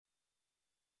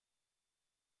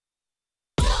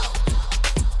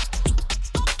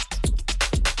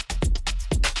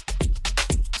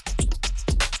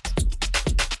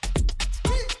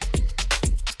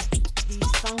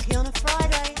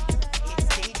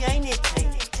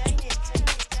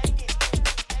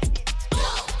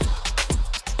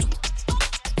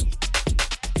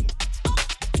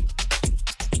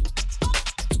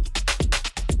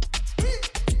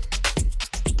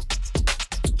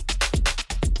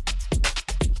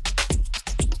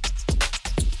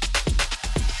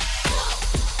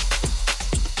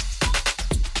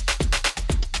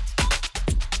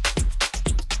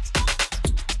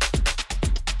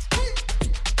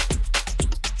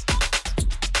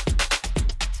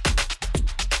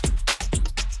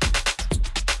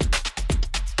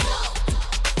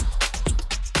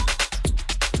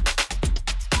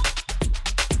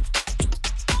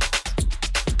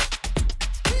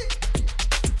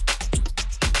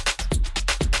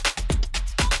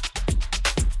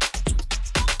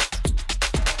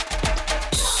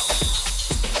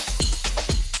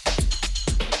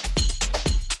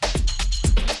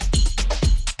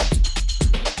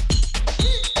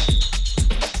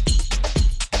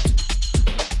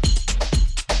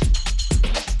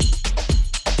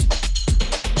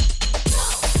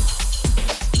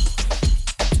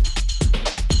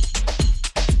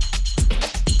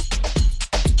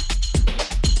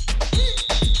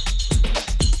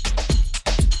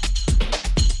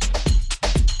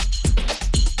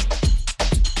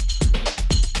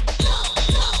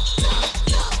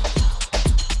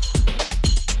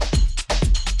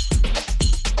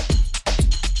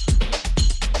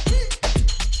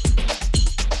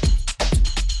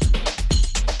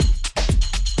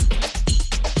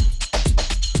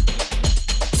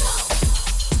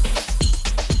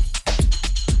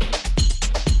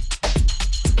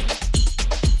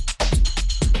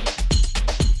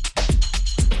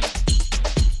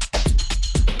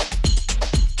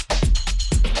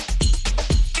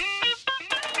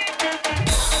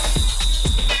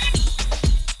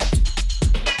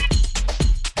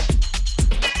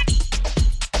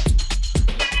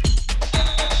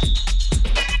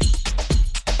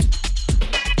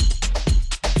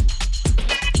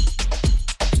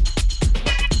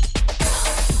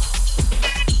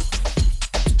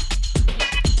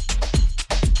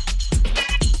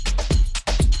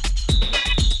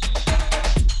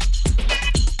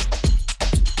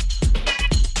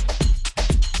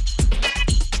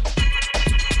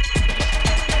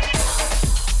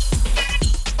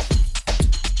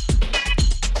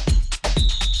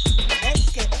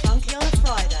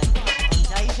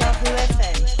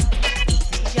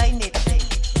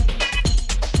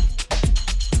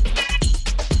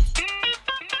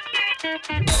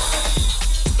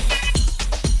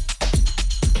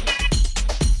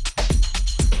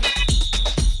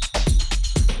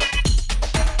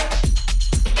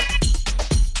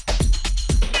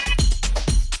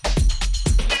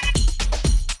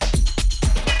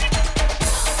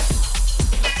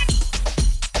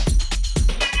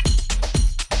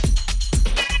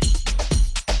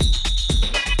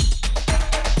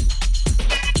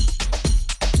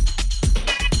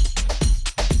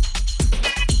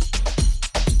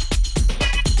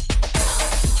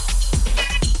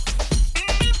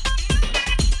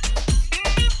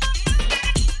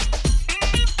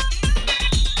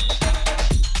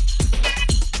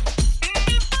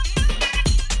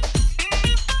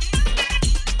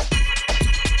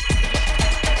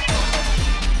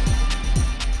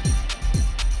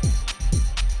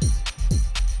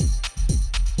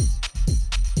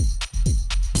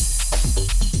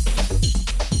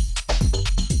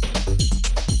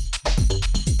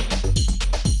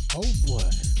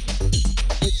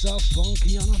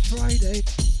funky on a Friday.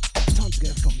 Time to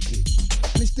get funky.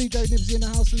 And it's DJ Nibbsy in the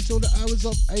house until the hours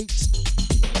of 8.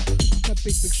 A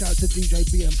big shout to DJ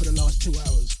BM for the last 2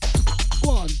 hours.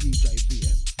 Go on, DJ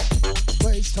BM.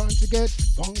 But it's time to get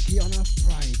funky on a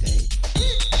Friday.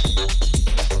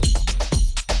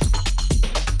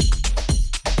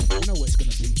 You know what it's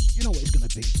gonna be. You know what it's gonna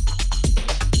be.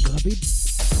 It's gonna be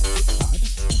bad,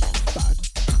 bad, bad.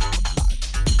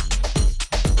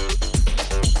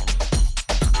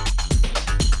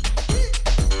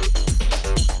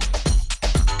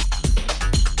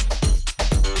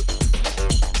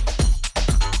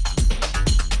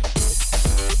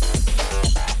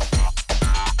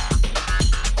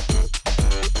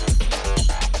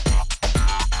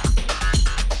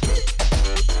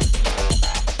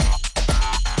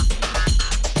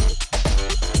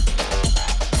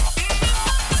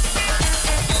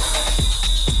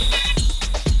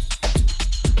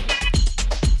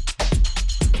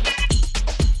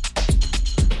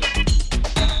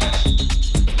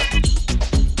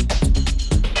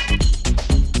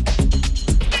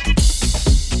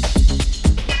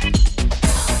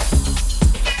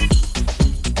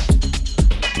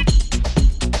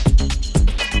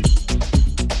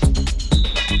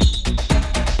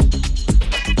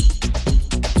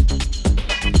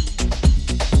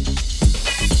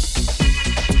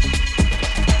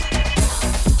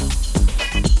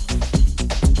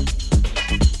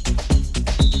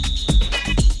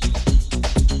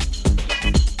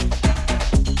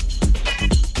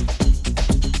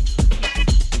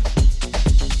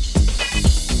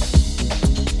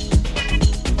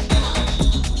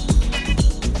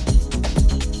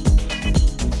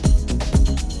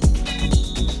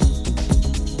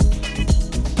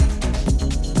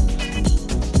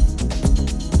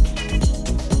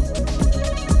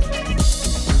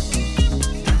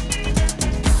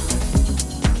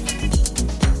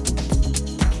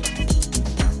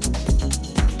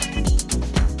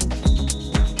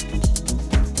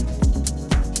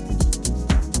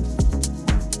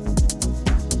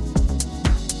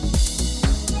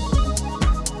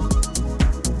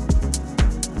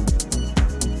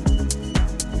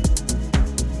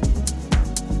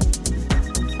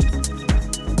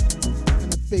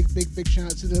 big shout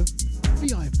out to the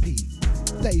VIP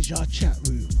Deja chat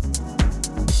room.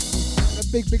 And a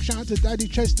big shout out to Daddy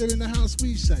Chester in the house.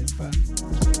 We say, fam.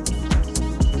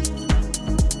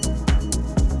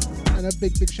 And a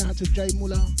big shout out to Jay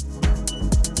Muller.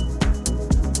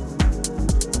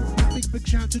 Big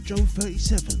shout out to Joe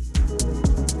 37.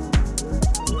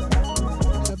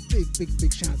 And a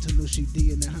big shout out to Nushi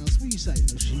D in the house. What you say,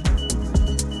 Nushi?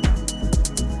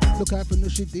 Look out for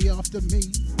Nushi D after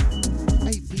me.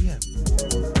 8 p.m.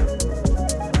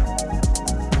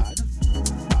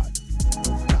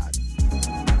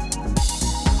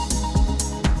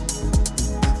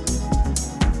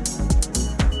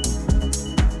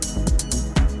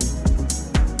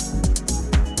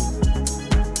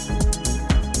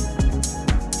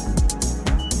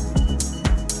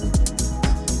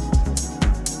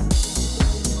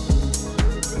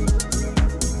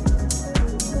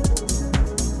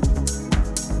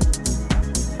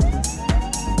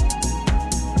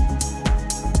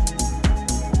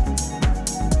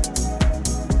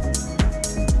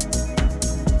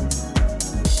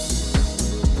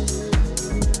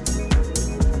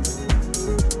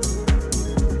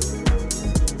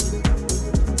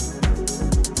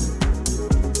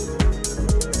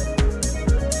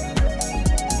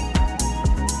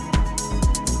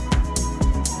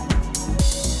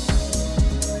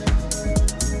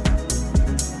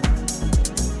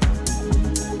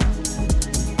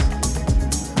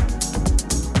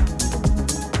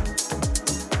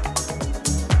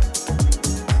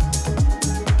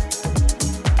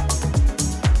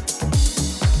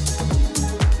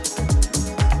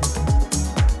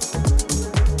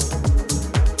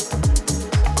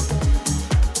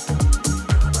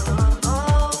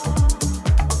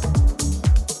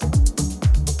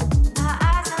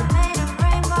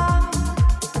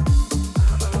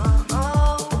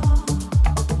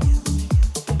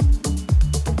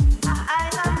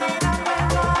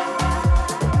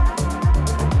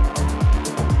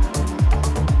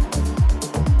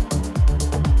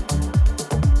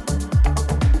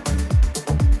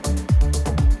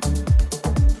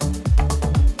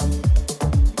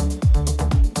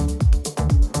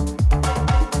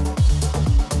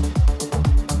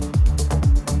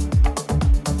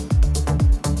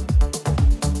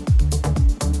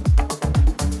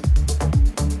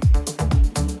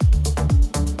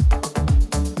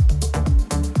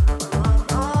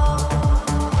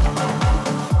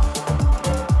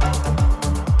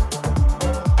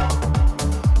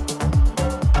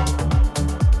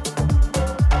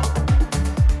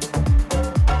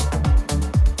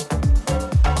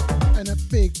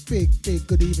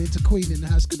 Good evening to Queen in the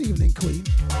house. Good evening, Queen.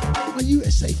 My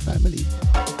USA family.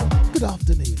 Good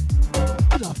afternoon.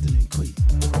 Good afternoon, Queen.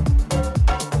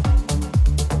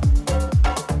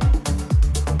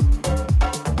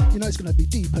 You know it's going to be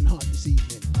deep and hard this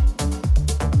evening.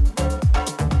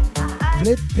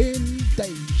 Flipping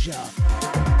Danger.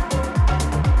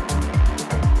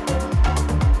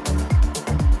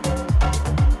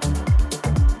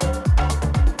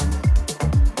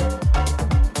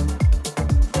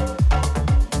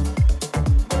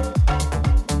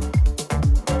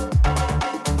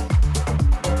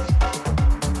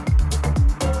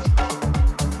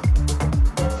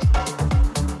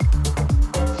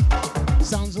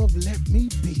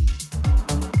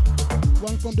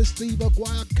 The Steve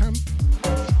Aguirre camp.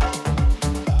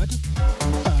 Bad.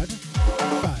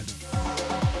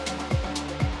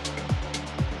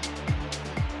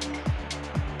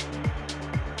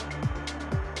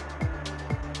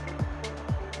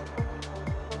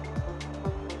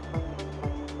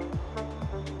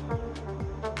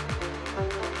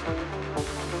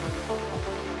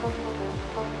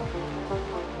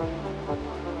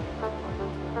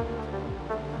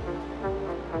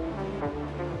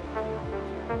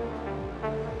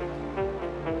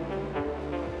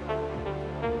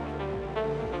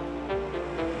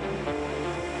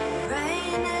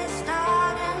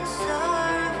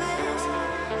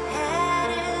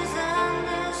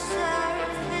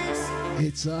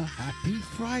 It's a happy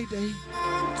Friday.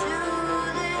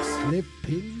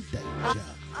 Flipping Danger.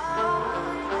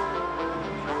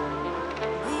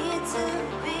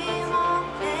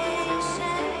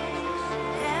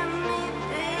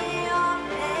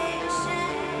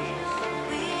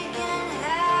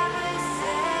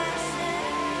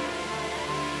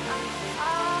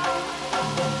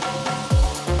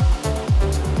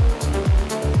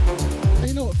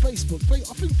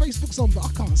 I think Facebook's on, but I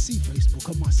can't see Facebook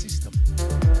on my system.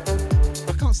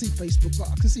 I can't see Facebook, but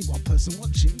I can see one person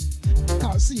watching.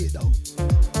 Can't see it though.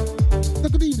 So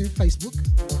good evening, Facebook.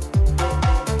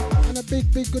 And a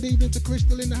Big good evening to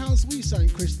Crystal in the house. We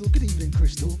saying Crystal. Good evening,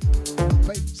 Crystal.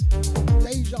 Babes,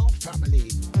 Deja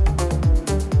family.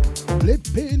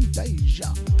 Flipping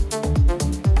Deja.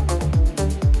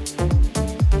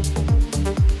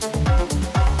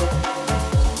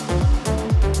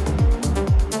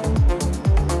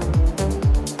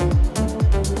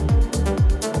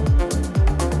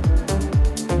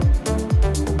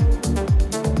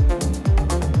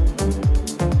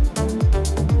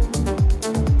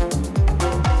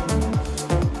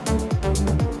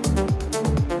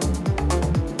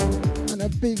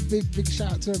 Big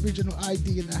shout out to Original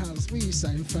ID in the house. What are you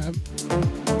saying, fam?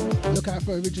 Look out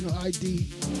for Original ID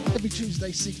every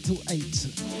Tuesday 6 till 8.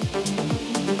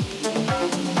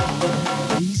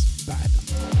 He's bad.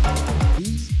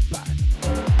 He's bad.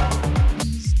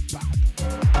 He's bad.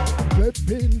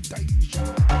 Flipping Deja.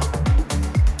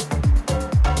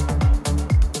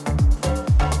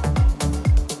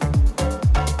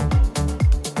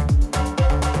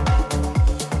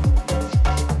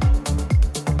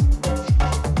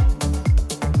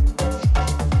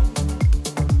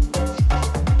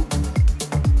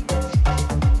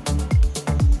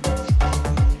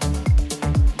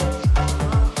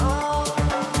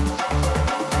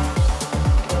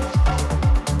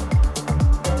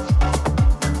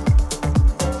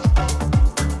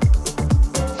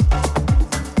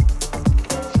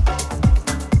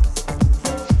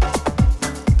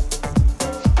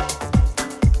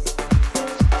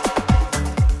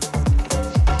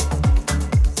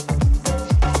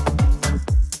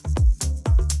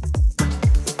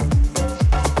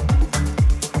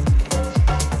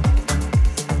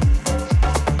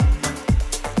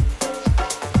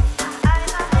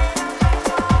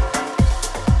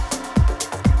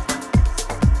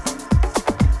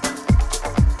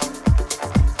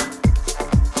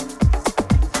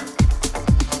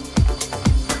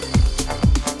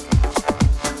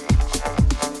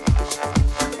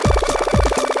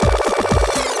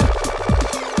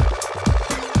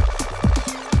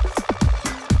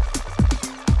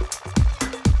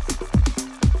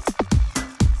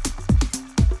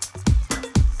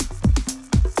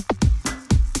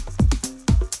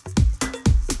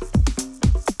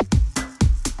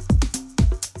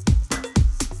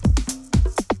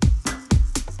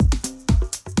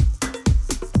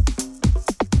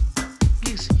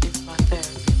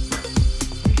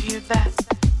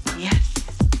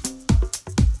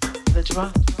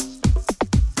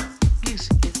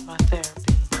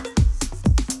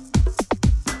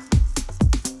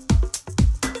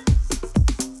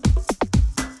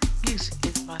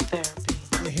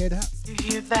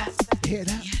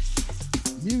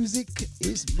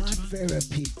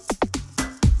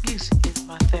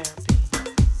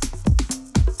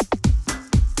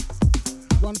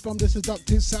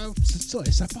 Seductive South,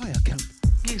 sorry, Sapphire Camp.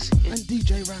 And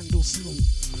DJ Randall Sloan.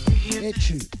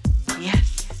 Etude.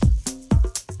 Yes.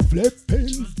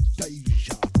 Flipping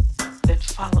Deja. Then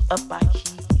follow up by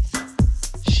keys.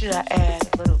 Should I add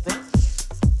a little bass?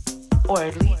 Or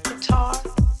a lead guitar?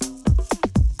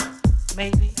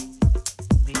 Maybe,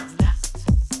 maybe not.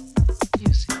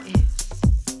 Music is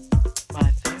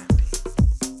my therapy.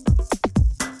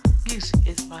 Music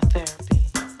is my therapy.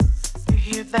 You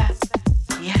hear that?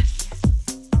 Yes.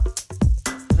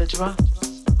 The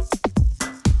drums.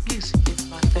 Music is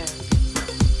my therapy.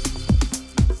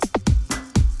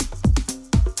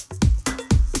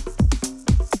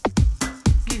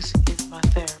 Music is my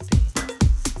therapy.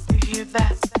 You hear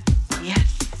that?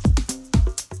 Yes.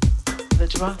 The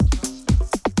drums.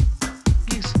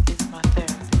 Music is my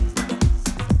therapy.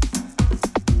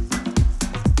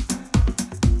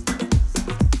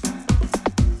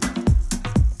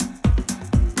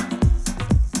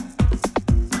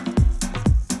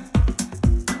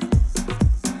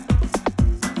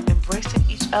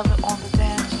 Other on the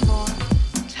dance floor,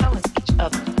 telling each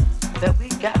other that we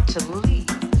got to leave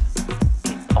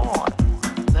it on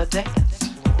the dance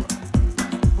floor.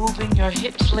 Moving your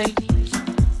hips, ladies,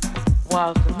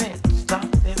 while the men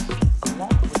stomp their feet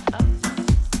along with us.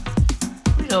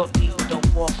 We don't need no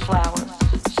more flowers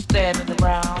standing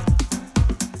around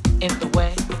in the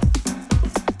way.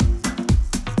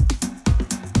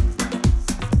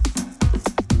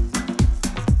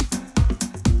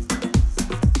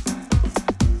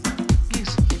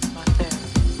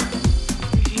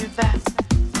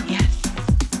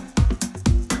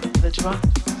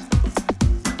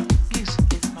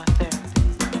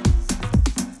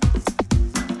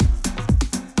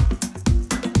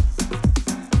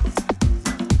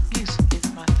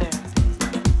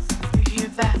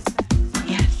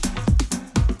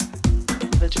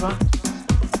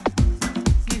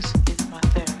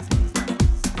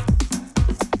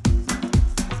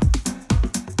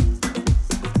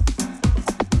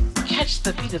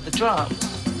 the beat of the drums,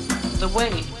 the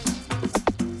waves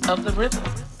of the rhythm,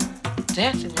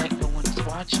 dancing like no one is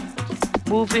watching,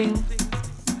 moving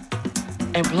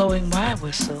and blowing my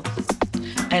whistle,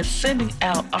 and sending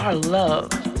out our love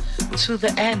to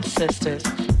the ancestors,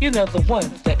 you know, the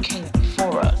ones that came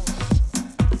before us,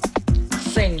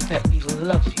 saying that we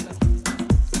love you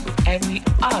and we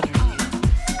honor you.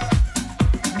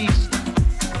 Music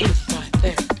is my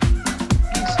therapy.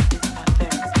 Music is my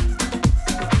therapy.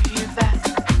 You hear that?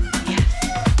 Yes.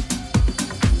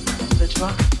 The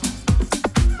drum.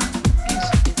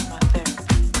 Music is my therapy.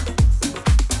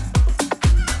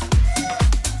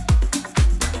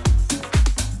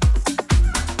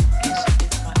 Music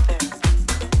is my therapy.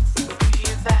 You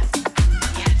hear that?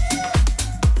 Yes.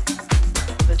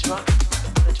 The drum.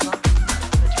 The drum.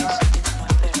 The drum is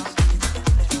my therapy.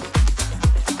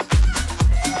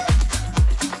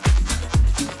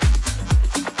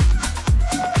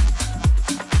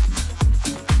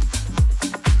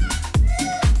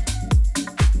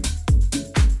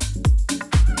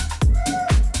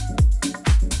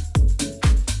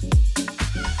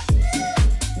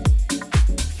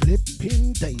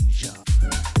 Flipping Deja.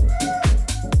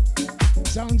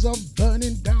 Sounds of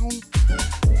burning down.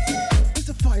 There's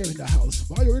a fire in the house.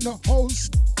 Fire in the house.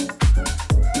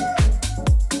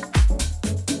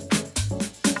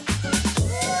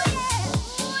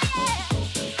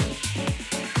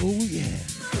 Oh yeah.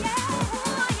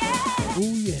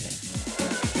 Oh yeah.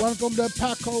 Welcome to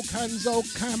Paco Canzo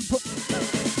Camp.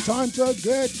 Time to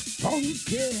get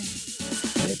funky.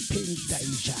 Flipping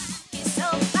Deja.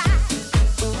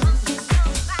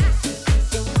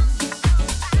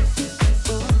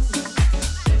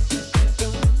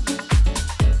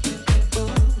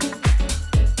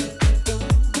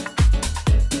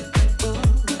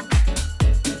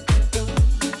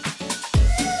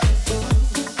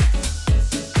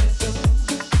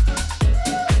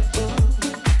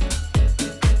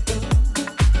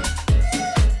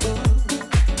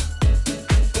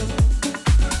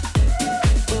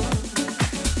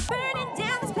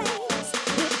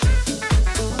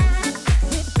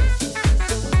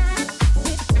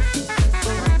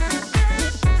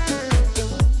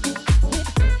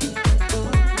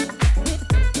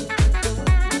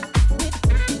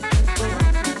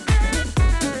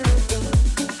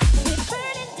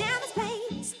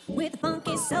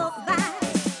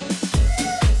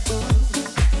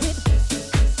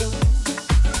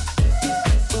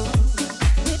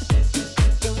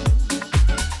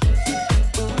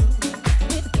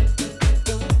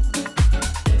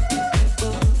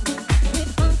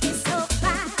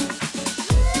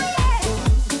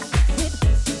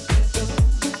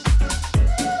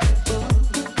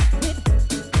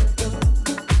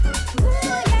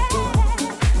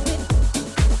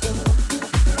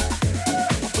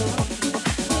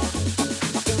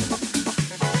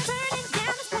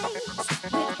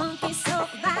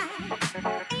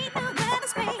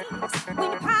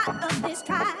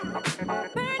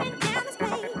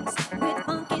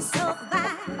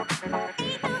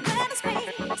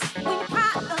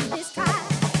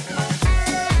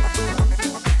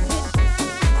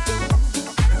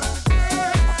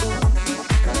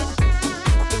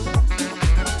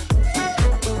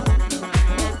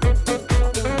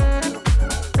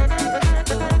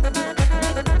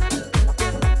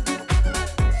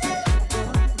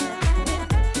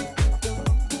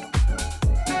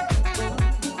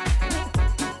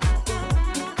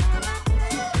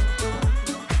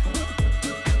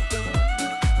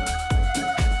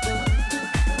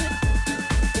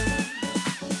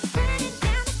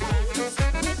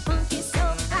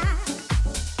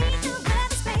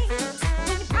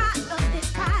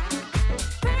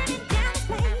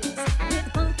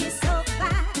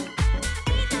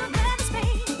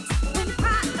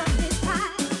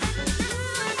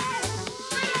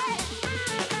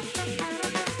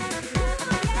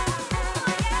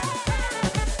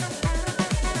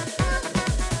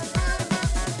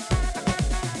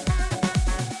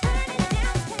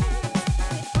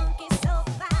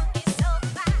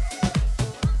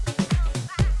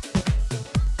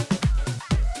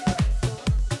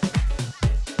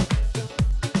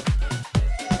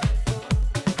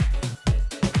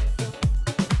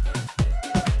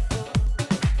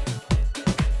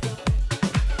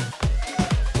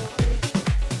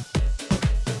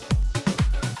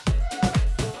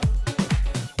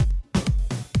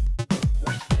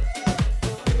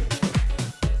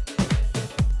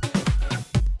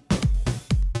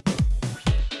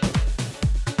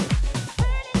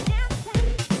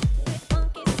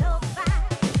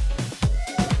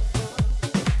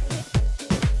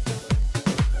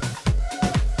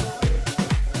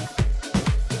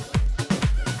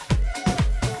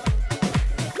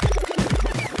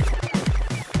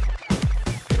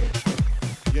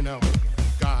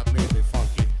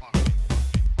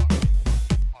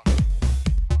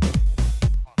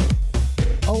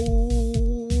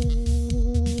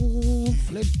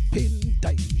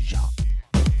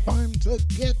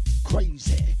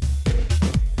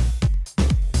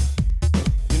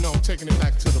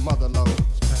 to the mother lode,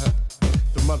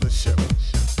 the mothership.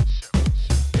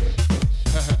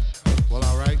 Well,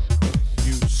 alright,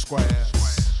 you squares.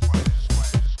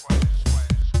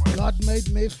 God made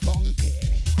me funky.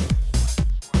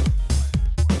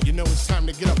 You know it's time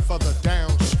to get up for the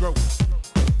downstroke.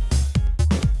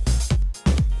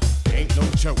 Ain't no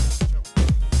joke.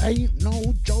 Ain't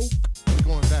no joke. We're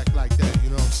going back like that, you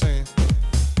know what I'm saying?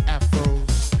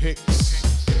 Afros,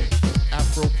 picks,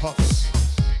 afro puffs,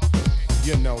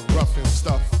 you know, rough and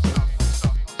stuff.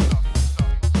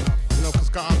 You know, cause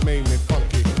God made me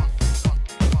funky.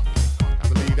 I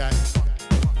believe that.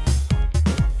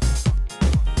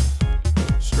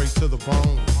 Straight to the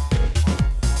bone.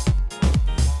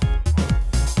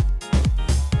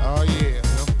 Oh yeah, you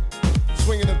know.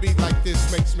 Swinging a beat like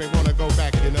this makes me wanna go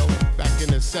back, you know, back in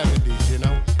the 70s, you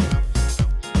know.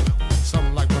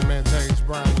 Something like my man James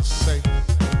Brown would say,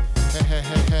 hey, hey,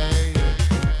 hey, hey,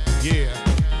 yeah,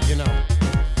 you know,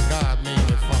 God made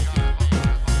me funky.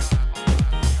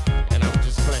 And I'm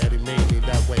just glad he made me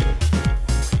that way.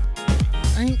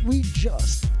 Ain't we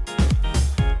just?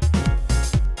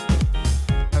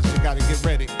 Cause you gotta get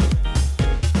ready.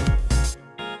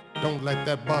 Don't let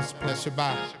that bus pass you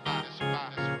by.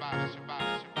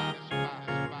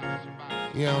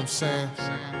 You know what I'm saying?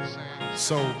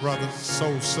 Soul brothers,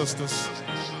 soul sisters.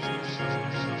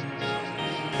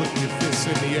 Put your fists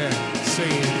in the air,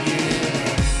 saying yeah.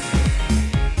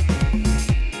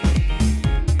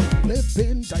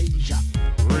 Living danger.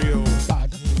 Real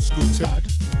Bad. school tip. Bad.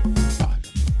 Bad.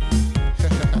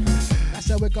 That's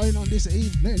how we're going on this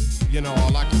evening. You know,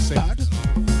 all I can say. Bad.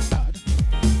 Bad.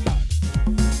 Bad.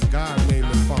 God made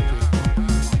me funky.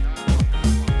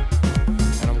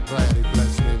 And I'm glad he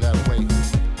blessed me that way.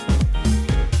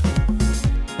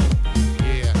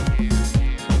 Yeah.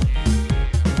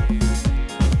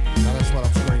 Now that's what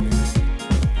I'm screaming.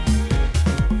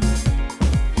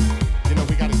 You know,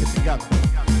 we gotta get together.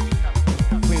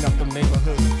 Clean up them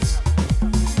neighborhoods.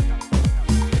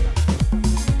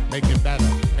 Make it better.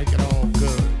 Make it all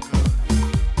good.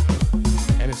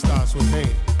 And it starts with me.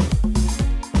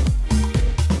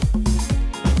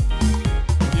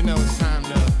 You know it's time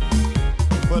to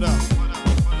put up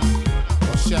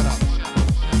or shut up.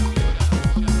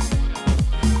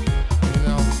 You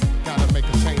know, gotta make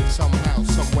a change somehow,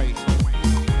 some way.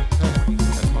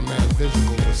 As my man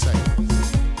Visual would say.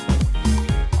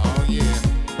 Oh yeah,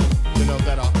 you know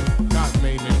that God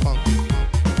made me funky.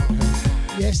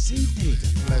 Yes, he did.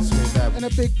 Bless me that way. And a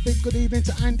big good evening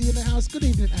to Andy in the house. Good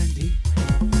evening, Andy.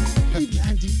 Good evening,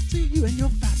 Andy. To you and your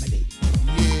family.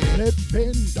 Yeah.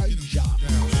 Living danger.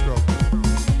 Downstroke.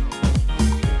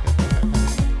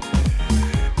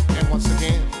 And once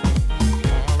again,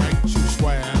 alright, you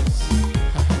squares.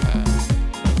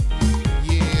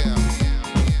 Yeah.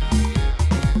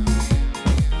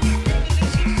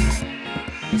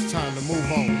 It's time to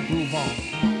move on, groove on.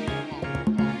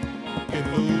 Get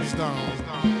loosed on.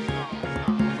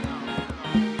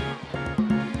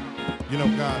 You know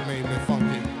God made me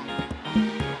funky.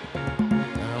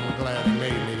 And I'm glad he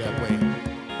made me that way.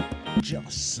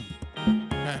 Just.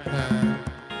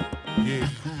 Yeah.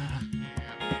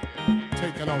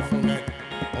 Taking off on that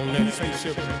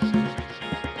spaceship.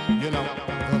 You know,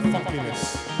 the funkiness.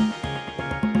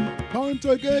 Time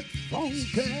to get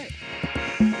funky.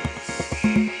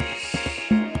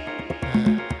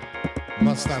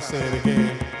 Must I say it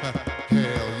again?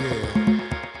 Hell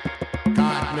yeah.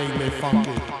 God made me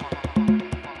funky.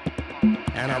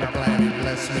 And I'm glad he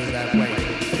blessed me that way.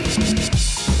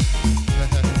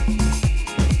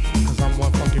 Cause I'm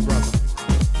one funky brother.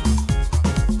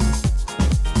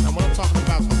 And when I'm talking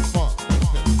about the funk,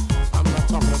 I'm not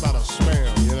talking about a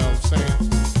smell, you know what I'm saying?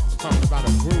 I'm talking about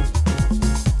a groove.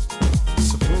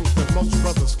 It's a groove that most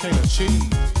brothers can't achieve.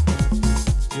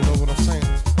 You know what I'm saying?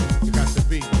 You got to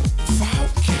be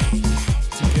funky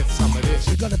to get some of this.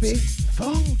 You gotta be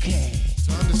funky.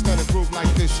 To understand a groove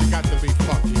like this, you got to be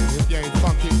funky. And if you ain't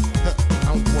funky,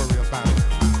 don't worry about it.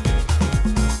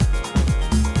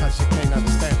 Cause you can't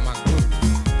understand my groove.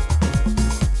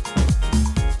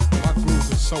 My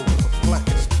groove is so complex,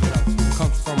 you know.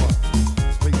 Comes from a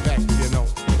way back, you know.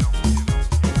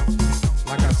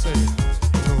 Like I said,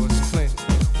 George Clinton,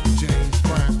 James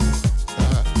Brown.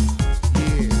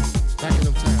 Yeah, back in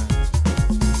them times.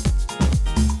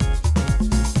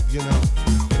 You know.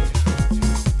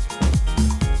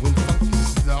 When funk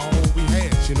is all we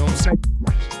had, you know what I'm saying?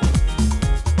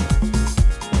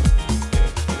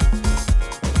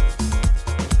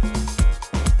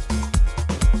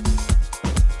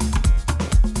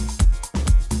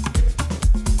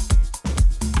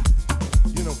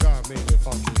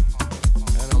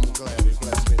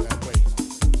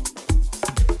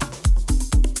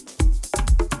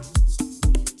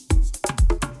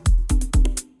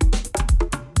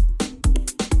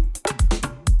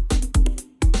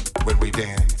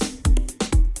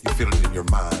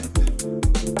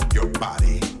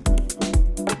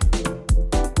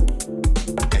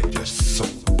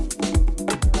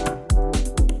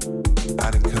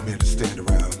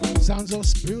 Sounds of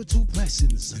spiritual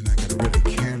blessings. And I could really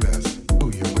care less who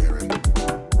you're wearing.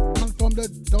 I'm from the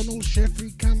Donald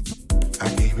Sheffrey camp. I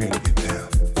came here to get down.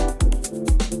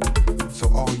 So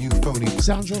all you phony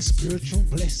sounds of spiritual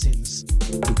blessings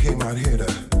who came out here to...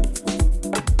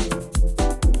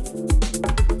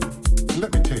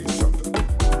 Let me tell you something.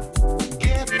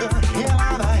 Get the hell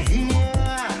out of here.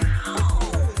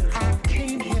 I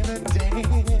came here to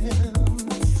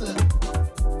dance.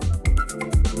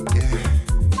 Yeah.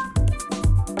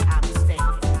 I'm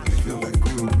staying. You feel that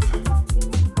groove.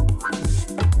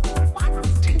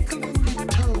 Tickling your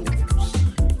toes.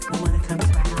 When it comes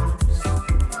to my house,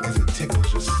 as it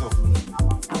tickles your soul.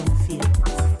 I wanna feel it.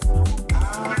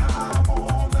 I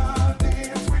wanna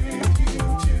dance with you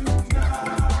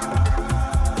tonight.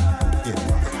 In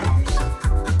my house.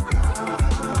 I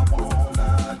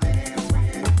wanna dance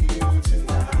with you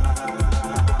tonight.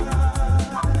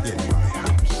 In my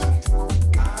house.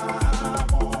 I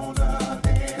wanna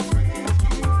dance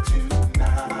with you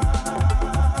tonight.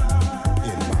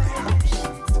 In my house.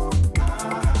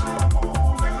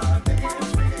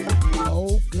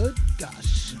 Oh, good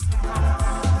gosh.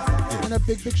 And a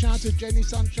big shout out to Jenny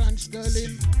Sunshine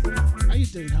Sterling. How you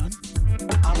doing, hon?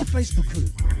 Our Facebook crew.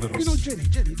 You know Jenny.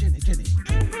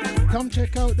 Come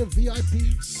check out the VIP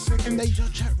Deja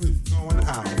chat room. Going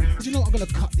out. But you know I'm going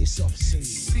to cut this off soon.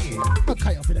 I'll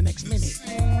cut it off in the next minute.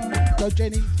 So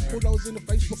Jenny, all those in the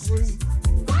Facebook room,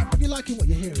 if you're liking what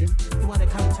you're hearing, You wanna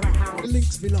come to my house? the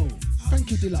link's below.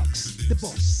 Thank you, Deluxe, the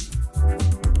boss.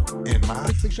 In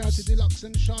my Big shout out to Deluxe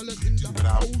and Charlotte in the But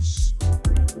I'll- house.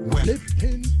 when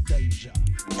Flipping Deja.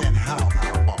 and how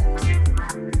I want.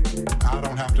 I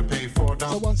don't have to pay for a So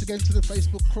dump once again to the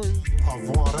Facebook crew, of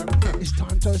water. it's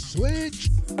time to switch.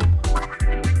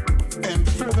 And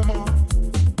furthermore,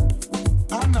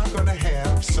 I'm not gonna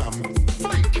have some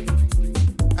flake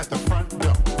at the front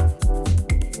door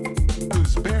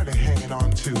who's barely hanging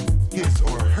on to his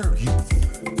or her youth,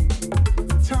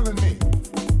 telling me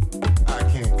I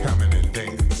can't come in and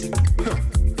dance.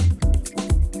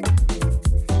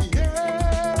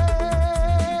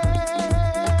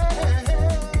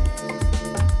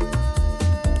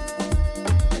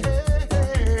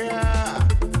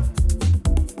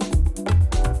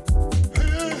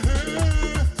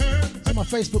 So my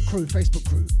Facebook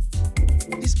crew.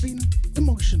 It's been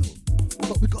emotional,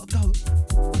 but we gotta go.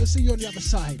 Let's see you on the other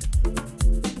side.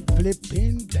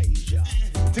 Flipping Deja.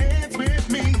 Dance with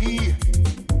me.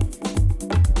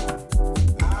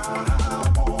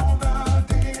 I wanna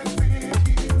dance with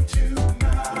you tonight.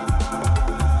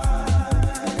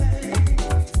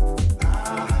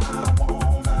 I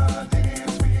wanna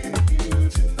dance with you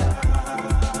tonight.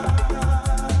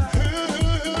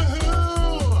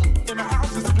 In the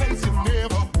house is a place you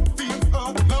never feel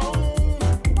alone.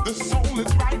 The soul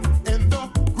is right and the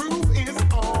groove is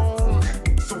on.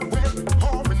 So we're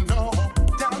pouring all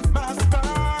down my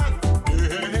spine.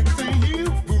 Next to you,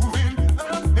 moving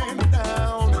up and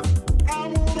down. I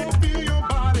wanna feel your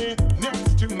body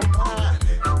next to mine.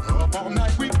 Up all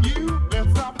night with you, let's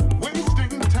stop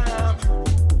wasting time.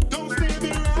 Don't stay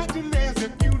there acting as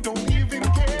if you don't even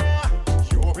care.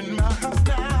 You're in my house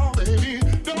now, baby,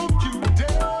 don't you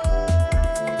dare.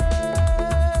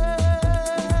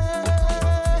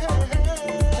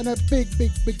 And a big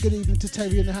good evening to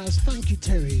Terry in the house. Thank you,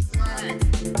 Terry.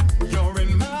 You're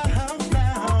in my house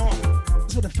now.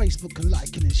 That's what the Facebook and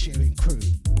liking and sharing crew.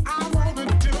 I wanna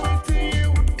do it to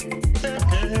you.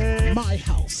 Hey, My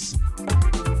house.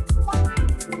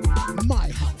 My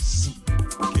house.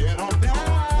 get on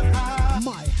down.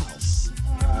 My house.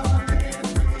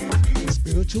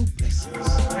 Spiritual blessings.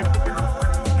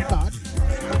 God.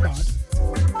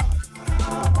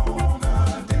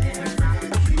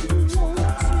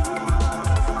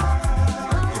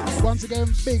 Once again,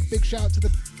 big shout to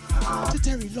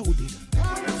Terry Loaded.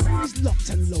 He's locked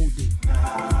and loaded.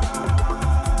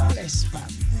 Bless fam.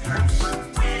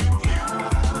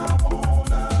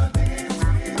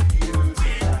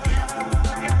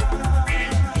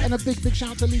 And a big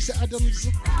shout to Lisa Adams.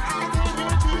 I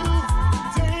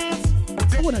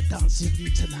wanna dance with you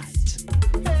tonight.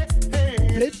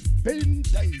 Flipping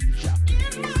Deja.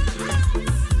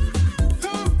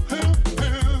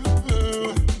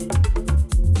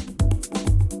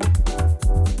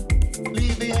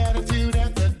 Leave the attitude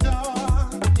at the door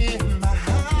in my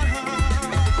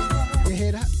house. You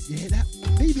hear that?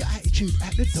 Leave your attitude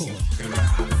at the door.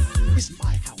 It's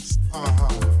my house.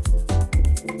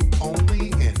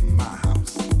 Only in my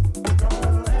house.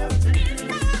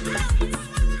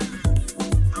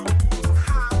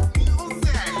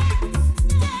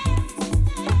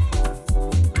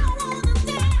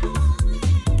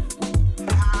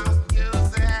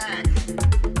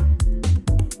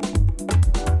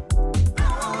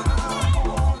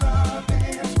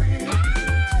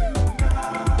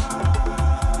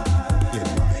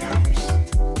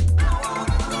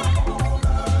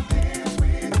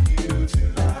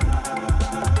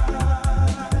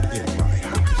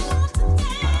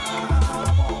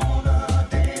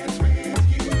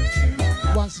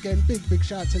 big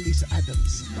shout out to Lisa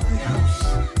Adams.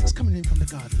 It's coming in from the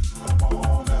garden. What a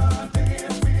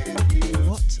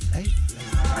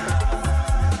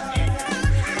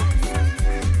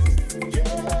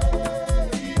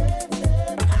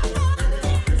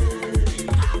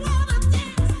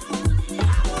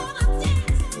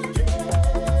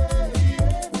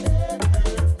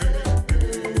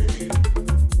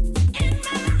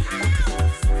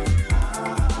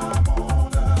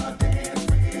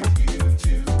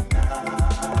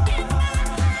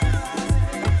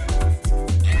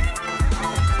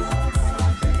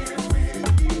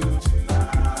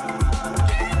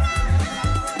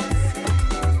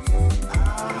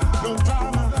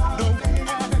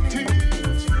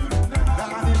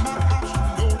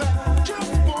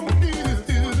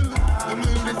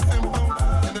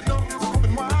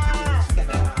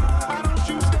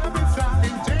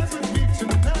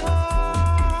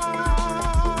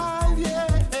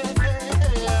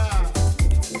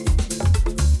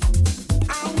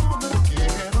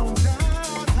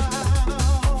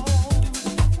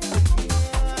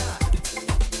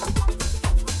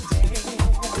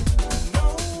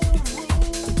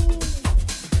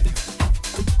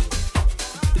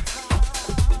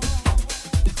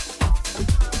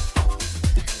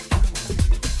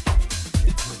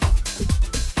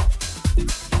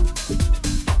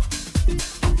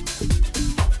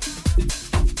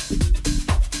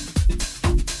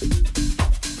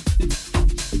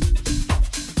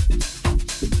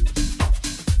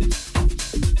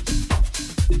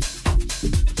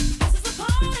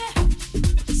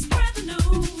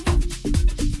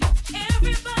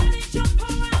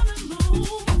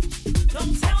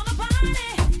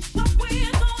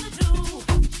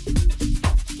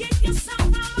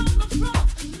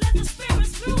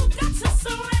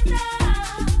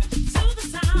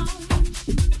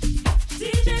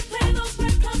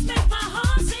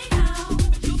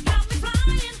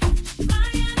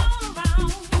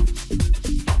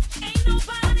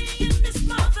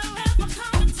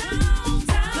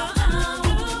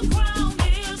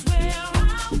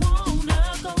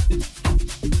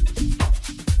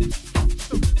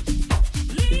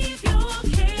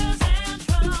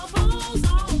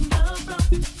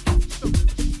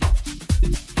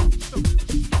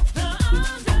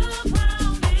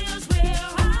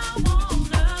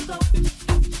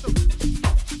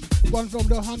one from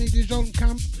the Honey Dijon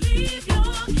camp. Leave your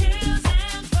cares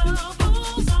and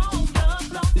troubles on the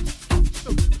floor.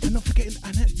 And not forgetting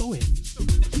Annette Bowen.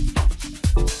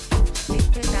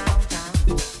 Take it down, down.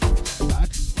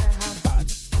 Bad, bad, bad.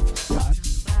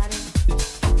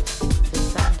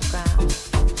 It's underground.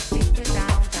 Take it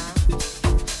down, down.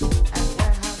 At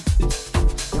warehouse.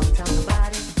 Don't tell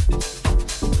nobody.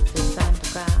 It's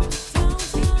underground.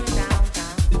 Take it down,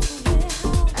 down.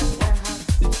 At warehouse.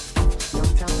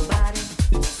 Don't tell nobody.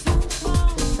 It's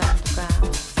underground.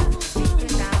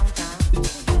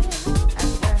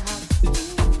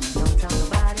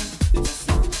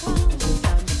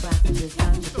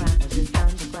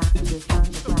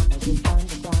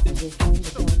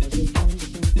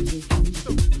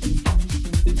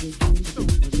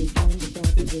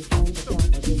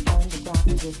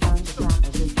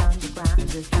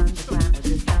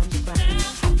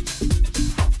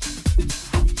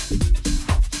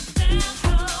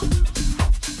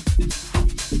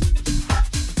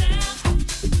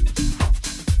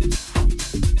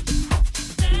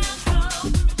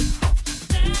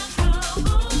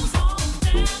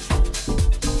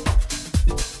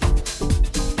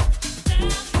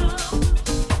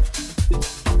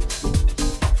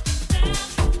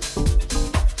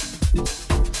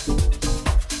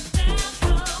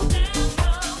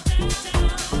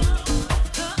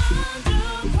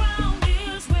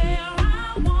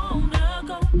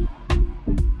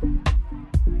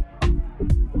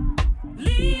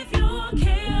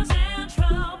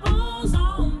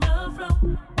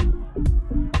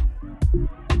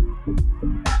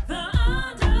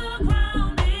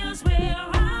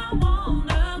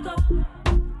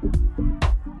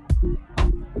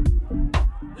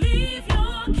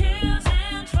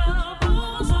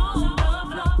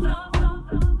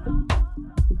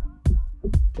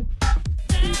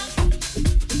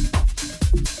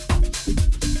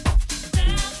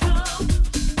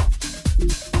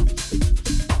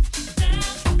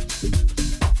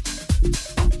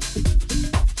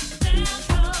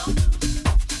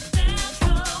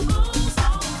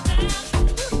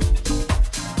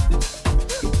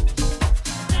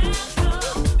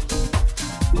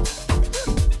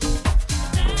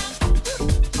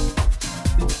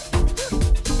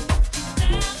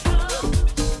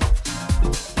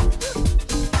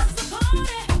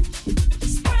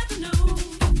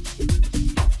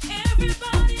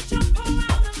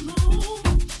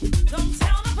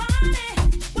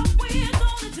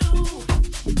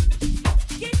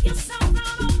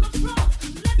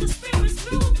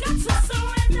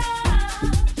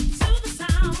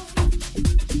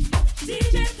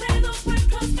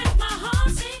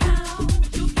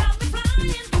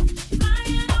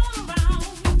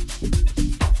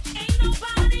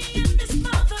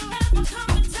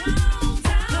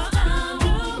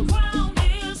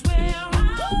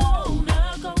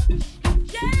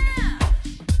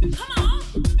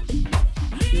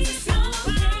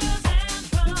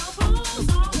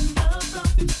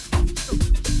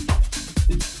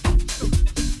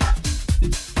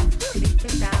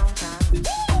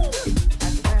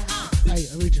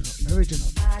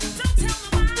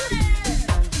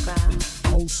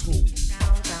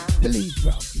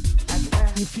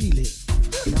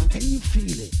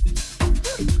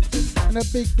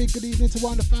 big good evening to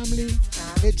all the family.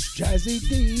 It's Jazzy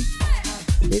D.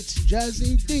 It's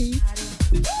Jazzy D.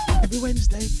 Every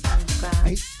Wednesday,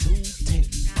 8 to 10.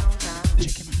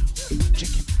 Check him out. Check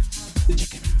him out.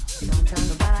 Check him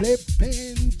out.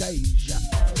 Flipping Deja.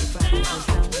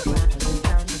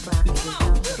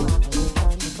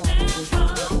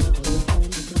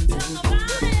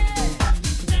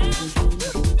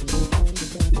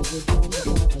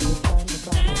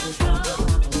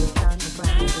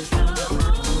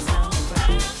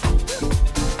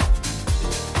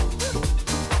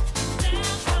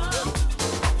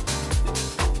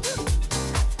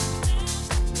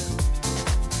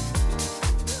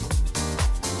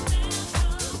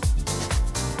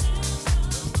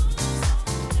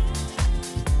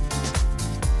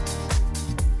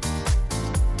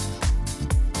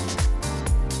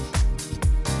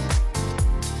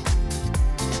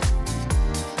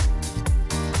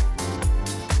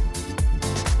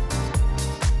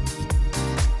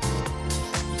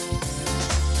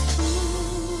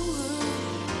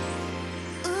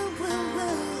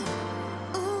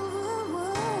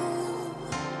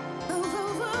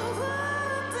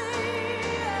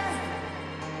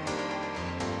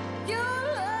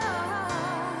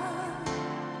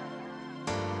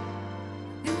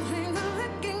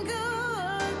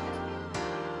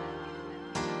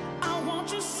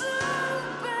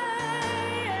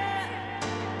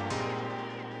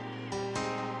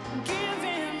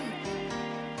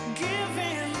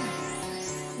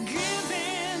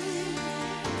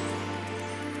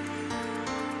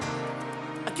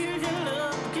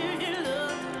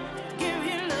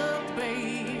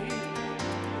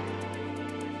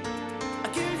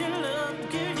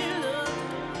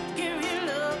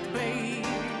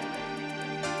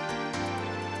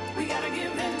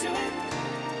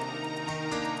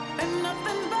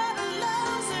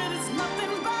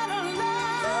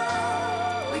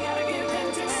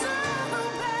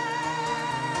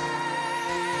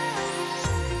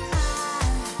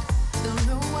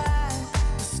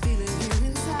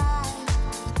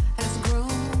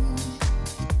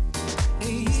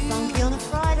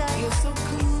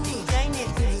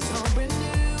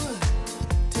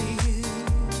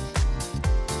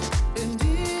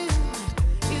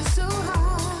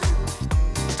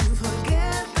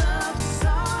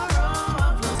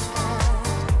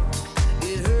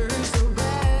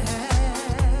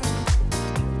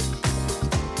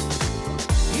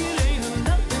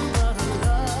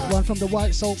 From the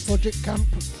White Salt Project Camp.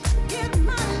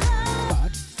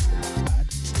 Bad.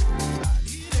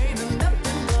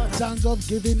 Sounds of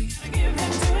giving.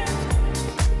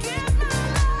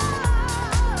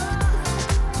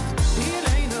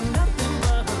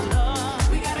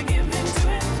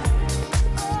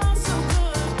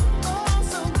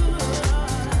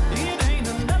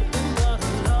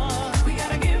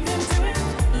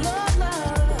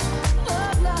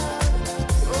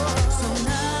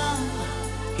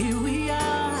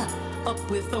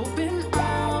 With open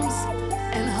arms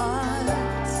and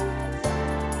hearts.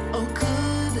 Oh,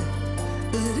 could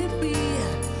it be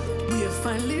we have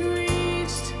finally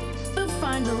reached the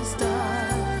final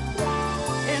start?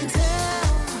 And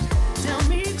tell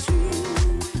me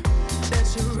true that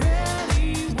you're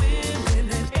ready, willing,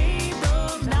 and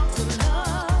able now to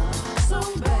love so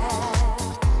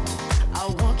bad. I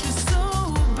want you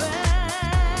so bad.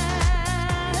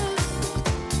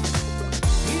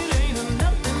 It ain't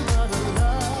nothing but a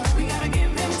love. We gotta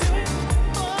give into it.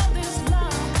 All this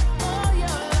love, all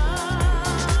your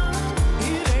love.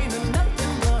 It ain't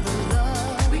nothing but a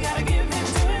love. We gotta give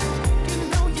into it. You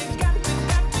know you got to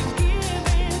give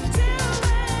into it.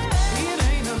 It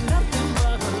ain't nothing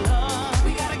but a love.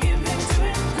 We gotta give into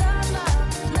it. Love,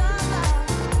 love, love,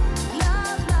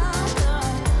 love, love,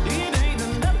 love. It ain't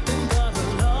nothing but a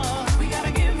love. We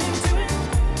gotta give into it.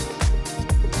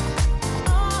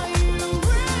 Are you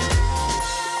ready?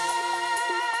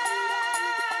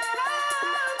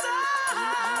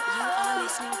 You are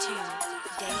listening to You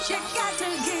Deja. got to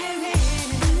give in.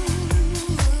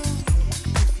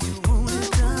 If you want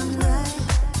it done right,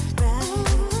 right.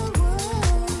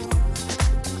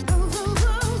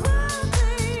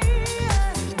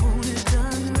 If you want it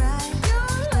done right,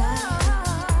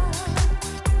 right.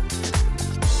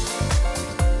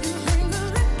 You think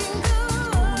you're looking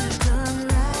good. Want it done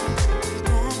right,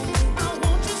 right. I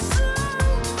want you so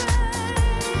bad.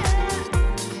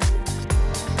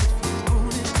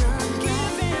 Want it done,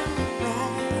 give in,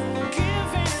 right.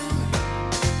 Give in.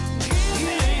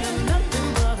 It ain't nothing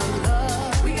but a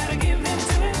love. We gotta give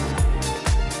into it.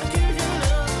 Give you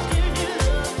love, give you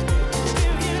love,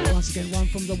 give you love. Once again, one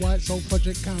from the White Salt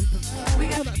Project Camp. We Oh,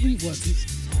 got that rework is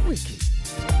wicked.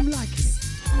 I'm liking it.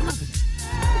 I'm loving it.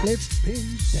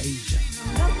 Flippin' Deja.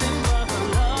 Nothing but her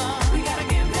love. We gotta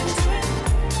give into it.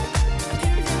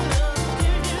 Give you love,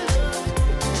 give you love,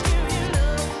 give you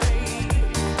love, babe.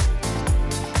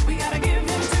 We gotta give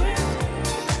into it.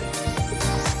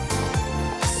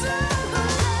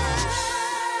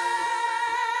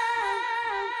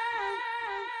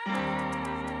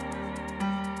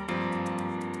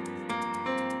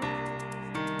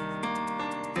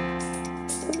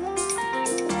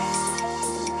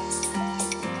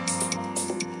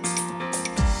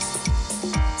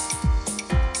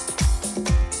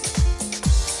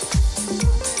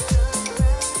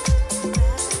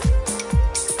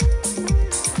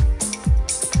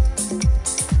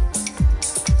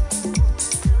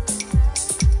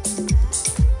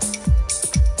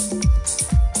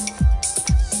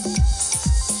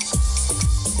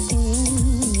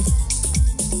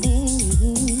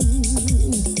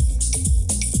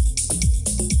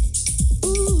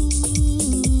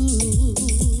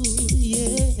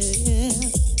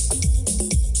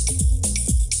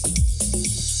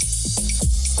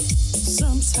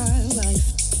 Sometimes life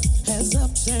has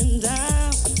ups and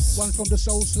downs. One from the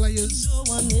Soul Slayers No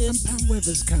one and is. Pam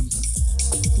Weathers Camp.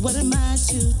 What am I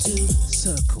to do?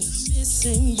 Circles.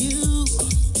 Missing you,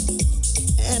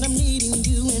 and I'm needing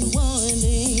you and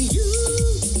wanting you.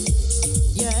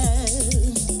 Yeah.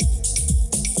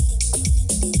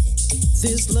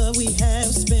 This love we have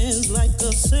spins like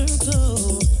a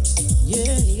circle.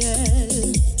 Yeah,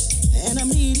 yeah. And I'm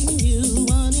needing you,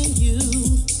 wanting you.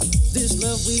 This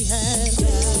love we have,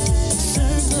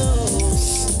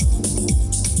 circles.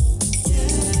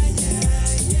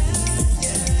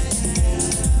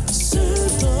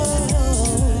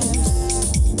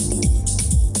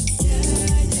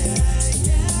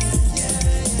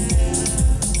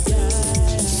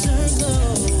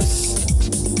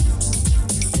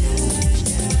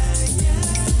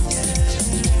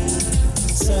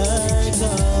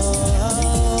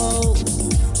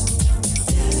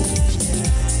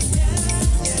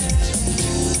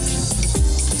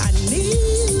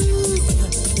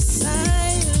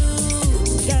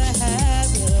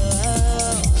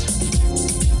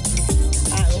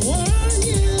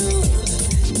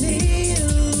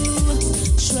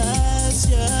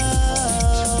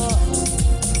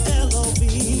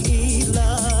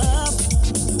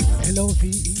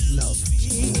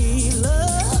 L-O-V-E,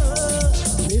 love.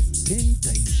 Flippin'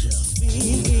 Deja.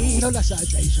 You know that's how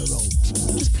Deja roll.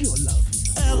 Just pure love.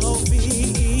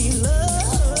 L-O-V-E,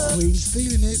 love. Queen's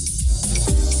feeling it.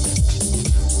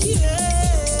 Yeah.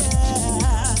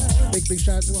 Big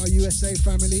shout out to our USA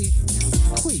family.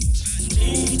 Queen.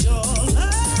 Need your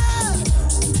love.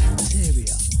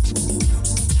 Materia.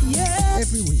 Yeah.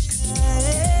 Every week.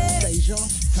 Deja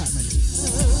family.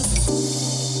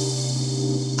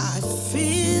 I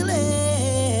feel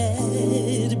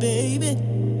it, baby.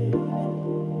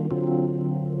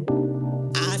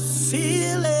 I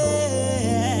feel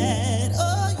it.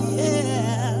 Oh,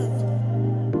 yeah.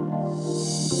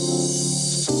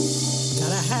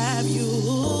 Gotta have you.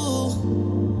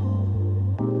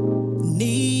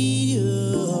 Need you.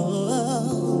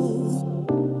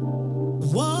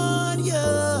 Want you.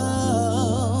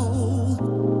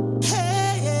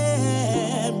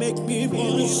 Hey, make me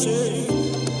wanna say,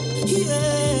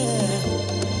 yeah,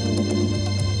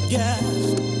 yeah,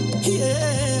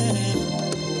 yeah.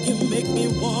 You make me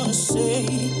wanna say,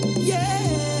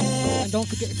 yeah. And don't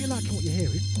forget, if you're liking what you're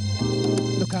hearing,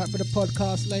 look out for the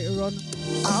podcast later on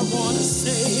I wanna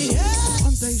say, yeah.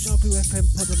 on Deja Vu FM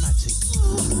Podomatic.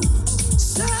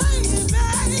 Say it,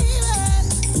 baby.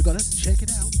 You gotta check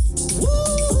it out. Woo.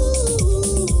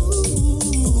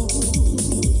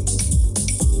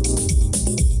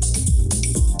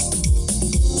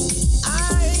 I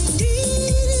need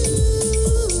you.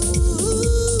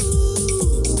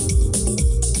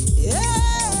 Yeah.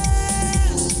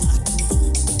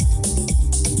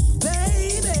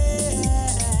 Baby.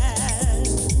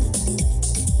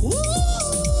 Woo.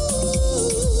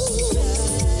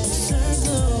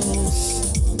 Circles.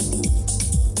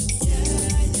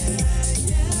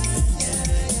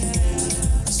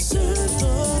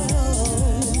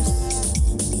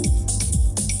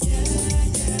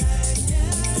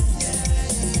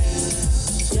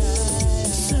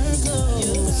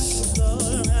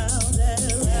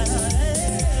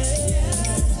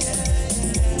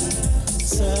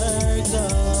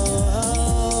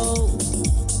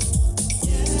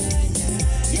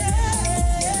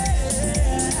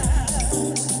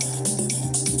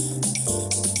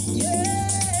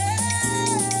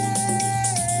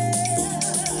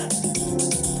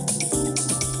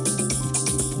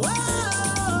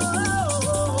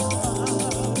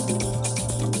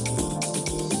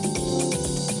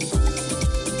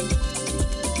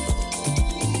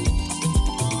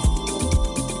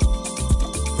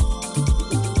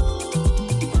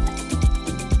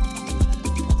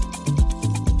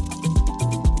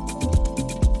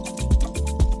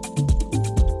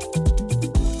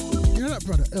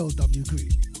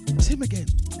 Tim again.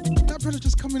 That brother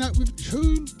just coming out with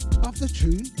tune after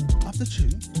tune after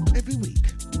tune every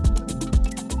week.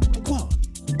 Go on.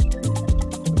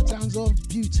 Sounds all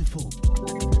beautiful.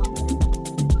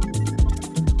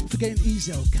 Forgetting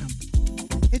Ezel Camp.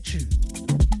 A tune.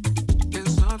 Can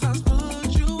sometimes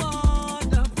put you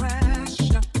under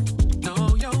pressure.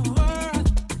 Know your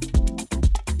worth.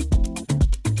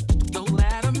 Don't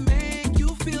let 'em make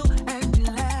you feel any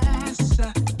less.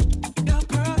 You're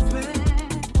perfect.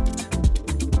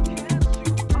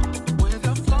 With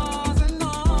your flaws and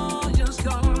all your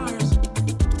scars,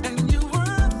 and you're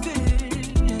worth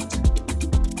it.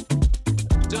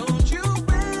 Don't you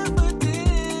ever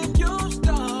dim your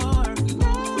star.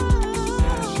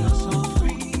 Set yourself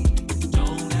free.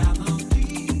 Don't ever be.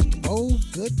 Oh,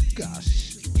 good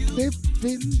gosh.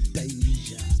 Living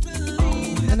Deja.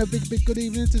 And a big good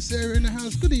evening to Sarah in the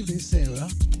house. Good evening, Sarah.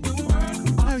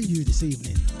 How are you this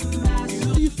evening?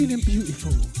 Are you feeling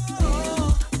beautiful?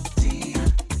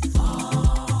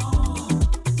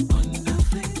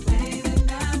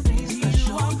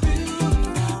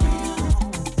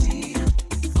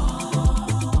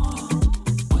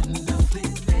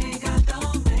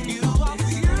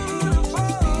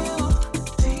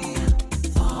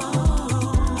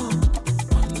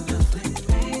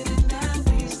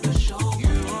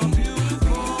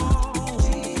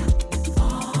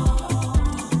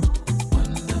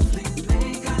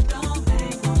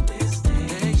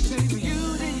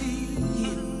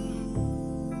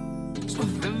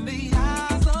 Within the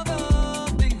eyes of the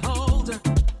beholder,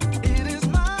 it is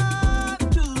my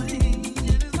duty,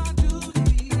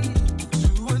 to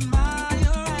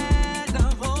admire and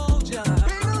uphold ya.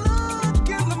 Take a look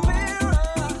in the mirror,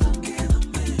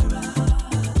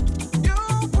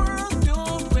 you're worth your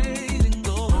weight in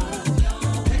gold.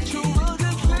 Picture will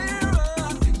get clearer,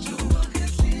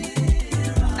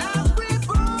 as we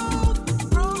both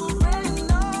grow and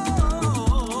know.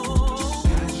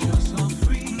 Set yourself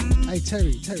free. Hey,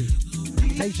 Terry.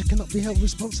 Deja cannot be held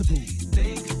responsible.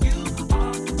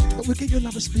 But we'll get you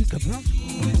another speaker, bruv.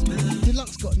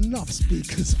 Deluxe got enough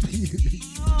speakers for you.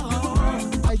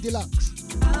 Hey, Deluxe.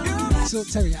 Sort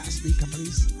Terry out a speaker,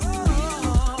 please.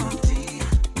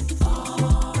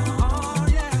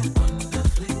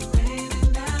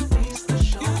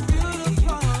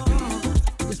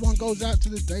 This one goes out to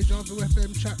the Deja Vu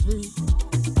FM chat room.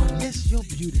 Yes, you're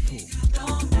beautiful.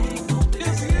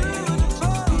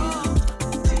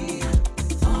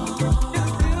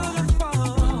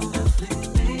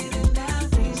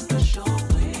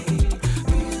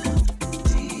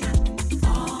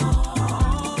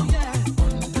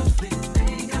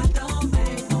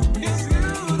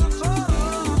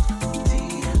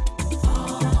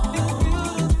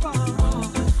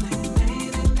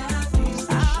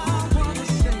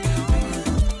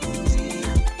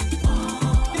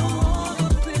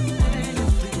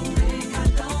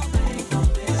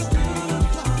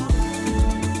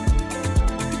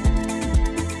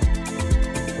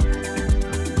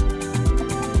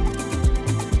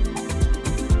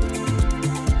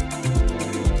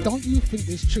 Don't you think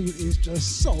this tune is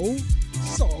just so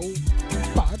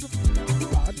bad?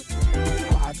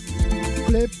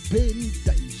 Flipping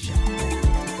Deja.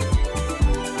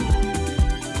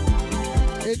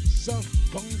 It's a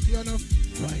funky on a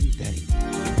Friday.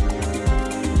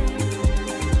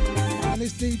 And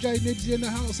it's DJ Nibbsy in the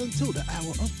house until the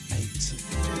hour of 8.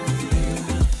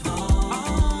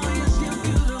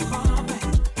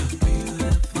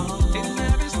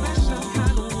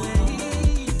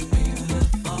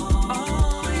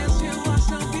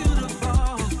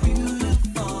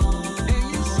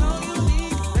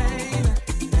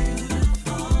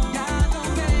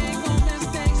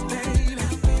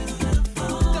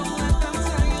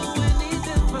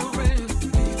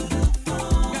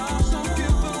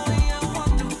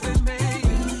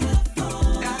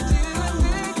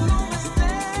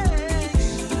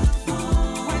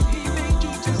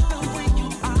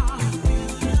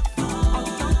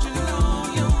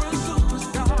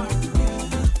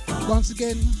 Once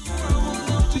again,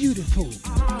 beautiful.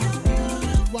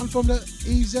 One from the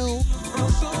Ezel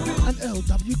and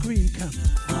LW Green camp.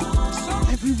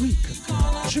 Every week,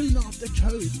 tune after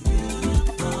tune.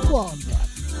 Go on, bruv.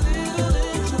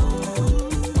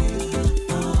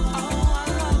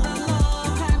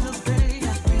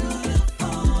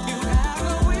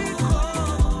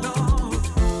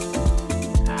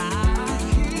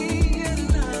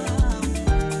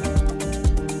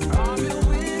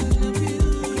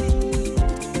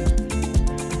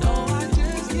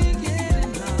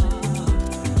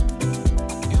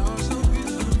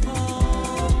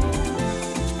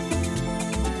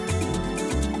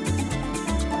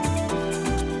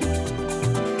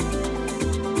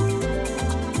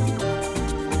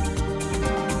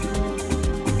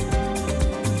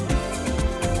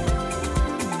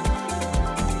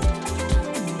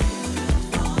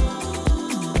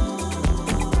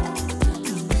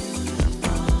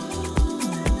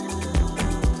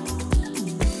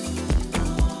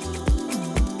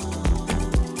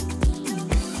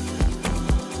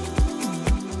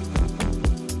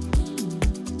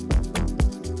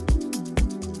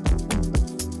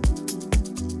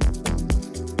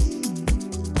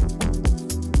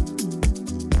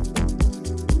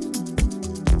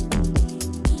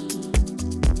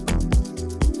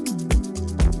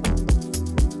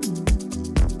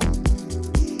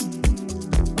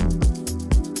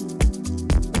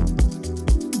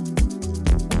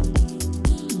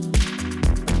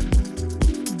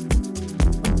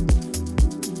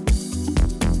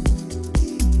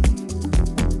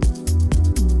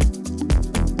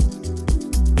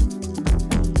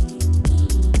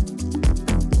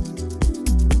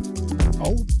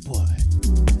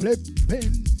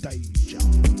 Flipping Deja.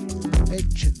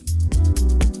 Action.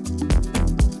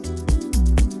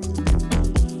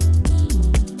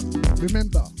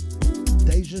 Remember,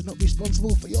 Deja's not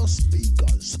responsible for your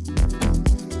speakers.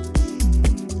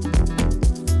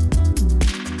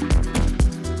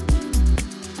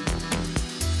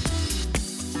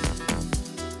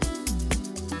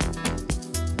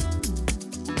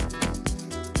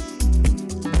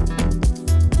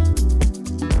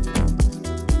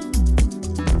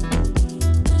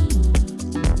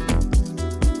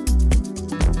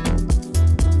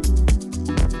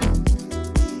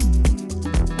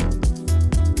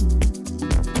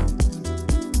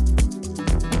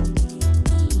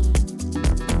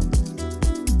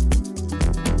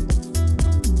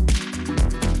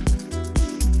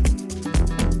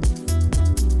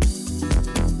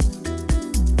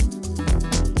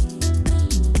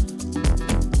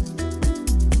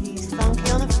 He's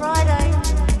funky on a Friday.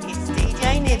 It's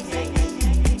DJ Nibbsy.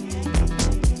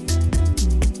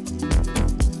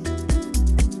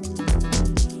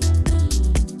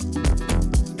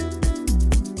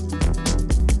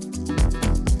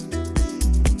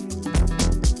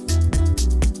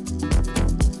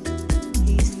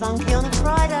 He's funky on a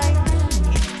Friday.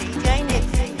 It's DJ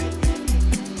Nibbsy.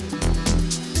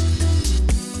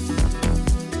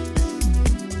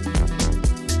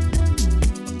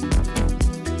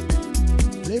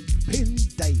 Flipping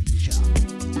Deja.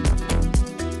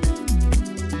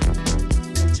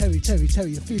 Hey,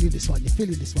 Terry, you're feeling this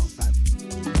one, fam.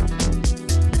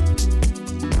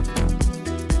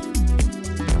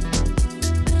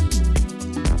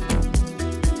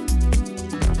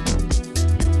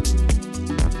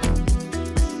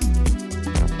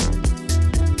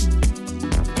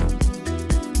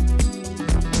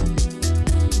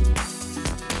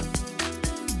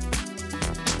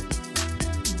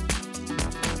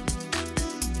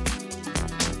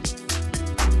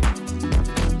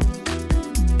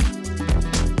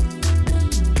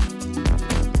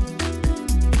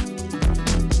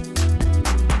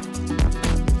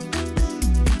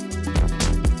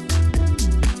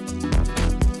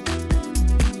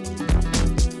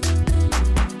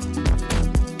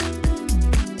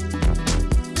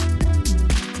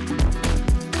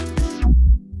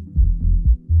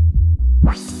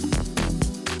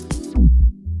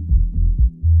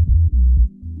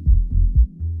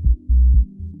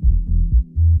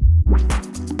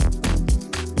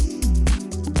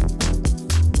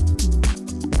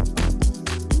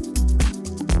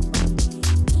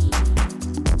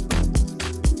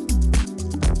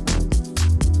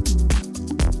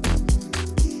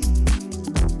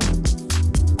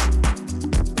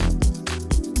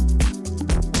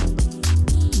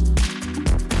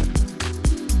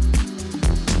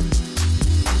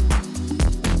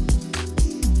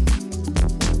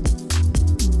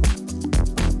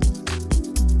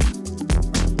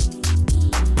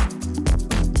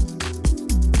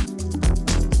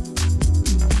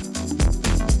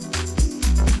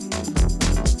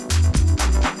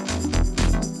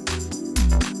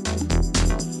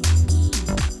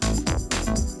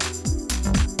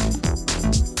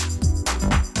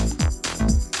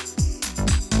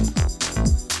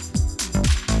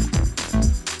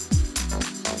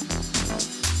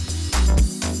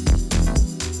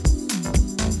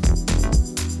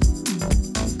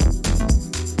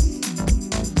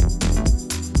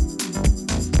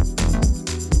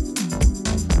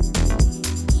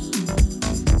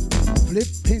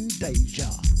 Flipping Deja.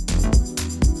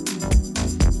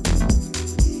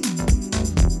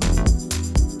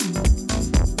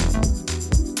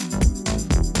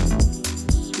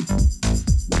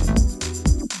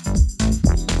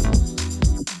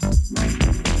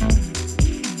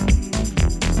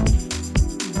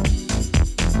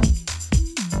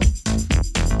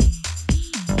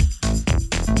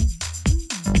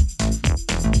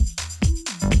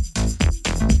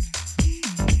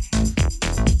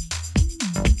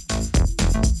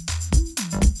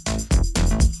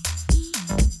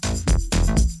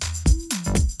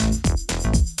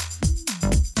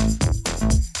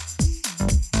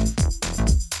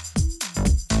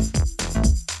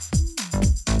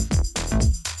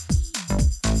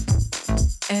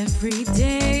 Every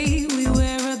day we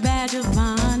wear a badge of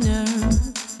honor.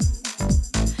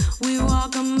 We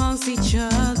walk amongst each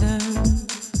other.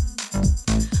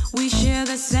 We share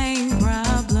the same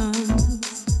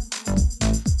problems.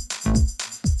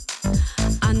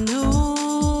 I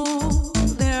know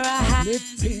there are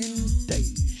Flipping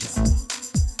Deja.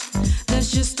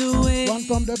 That's just the way. One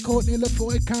from the Courtney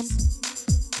Lefroy camp.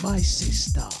 My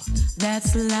sister.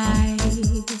 That's life.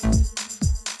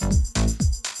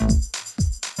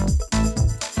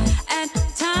 At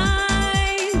times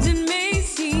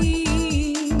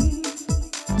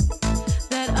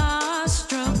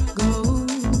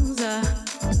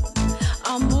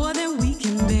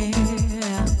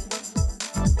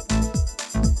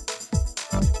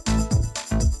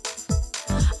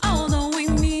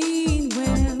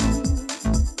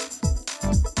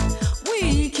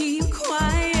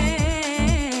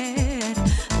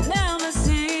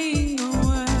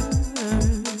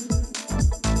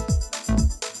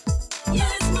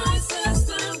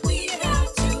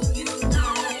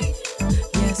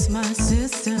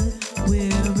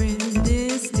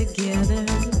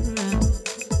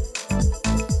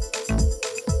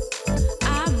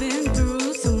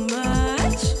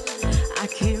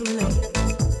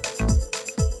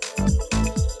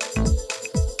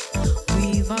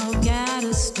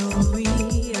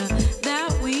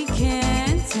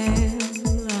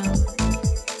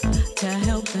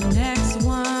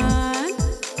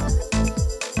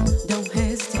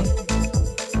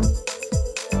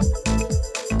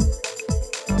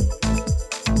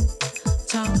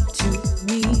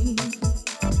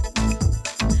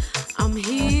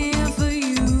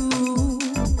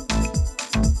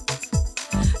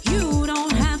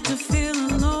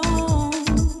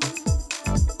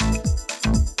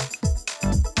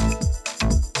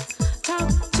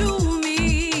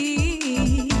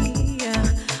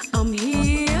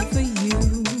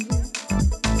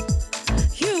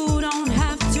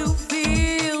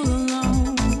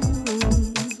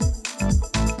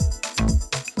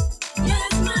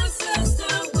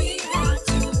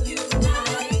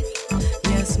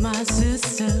my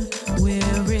sister,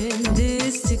 we're in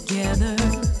this together.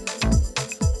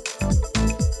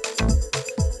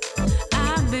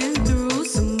 I've been through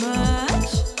so much,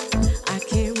 I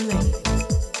can't relate.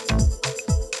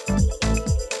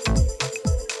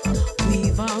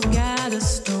 We've all got a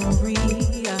story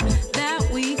that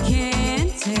we can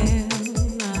tell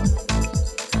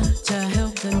to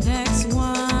help the next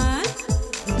one.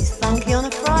 He's funky on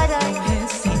a Friday.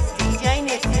 Yes, DJ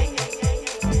Nibbsy.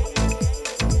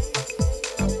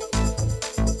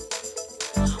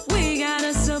 we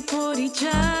gotta support each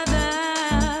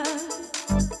other.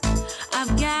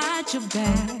 I've got your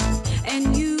back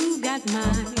and you got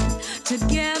mine.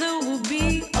 Together we'll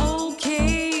be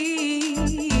okay.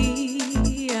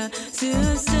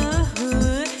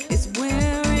 Sisterhood is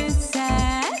where it's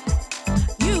at.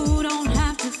 You don't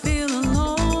have to feel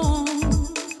alone.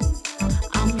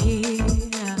 I'm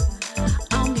here.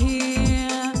 I'm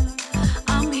here.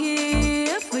 I'm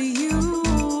here for you.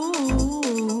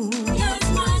 Yes,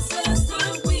 my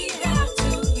sister, we have to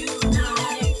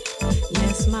unite.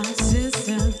 Yes, my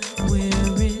sister,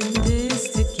 we're in this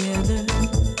together.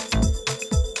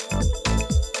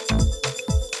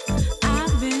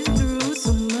 I've been through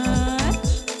so much,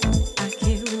 I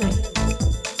can't relate.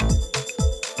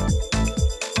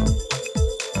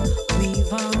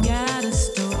 We've all got a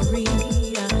story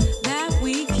that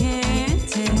we can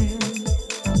tell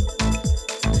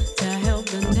to help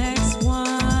the next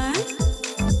one.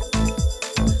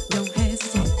 Don't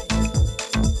hesitate.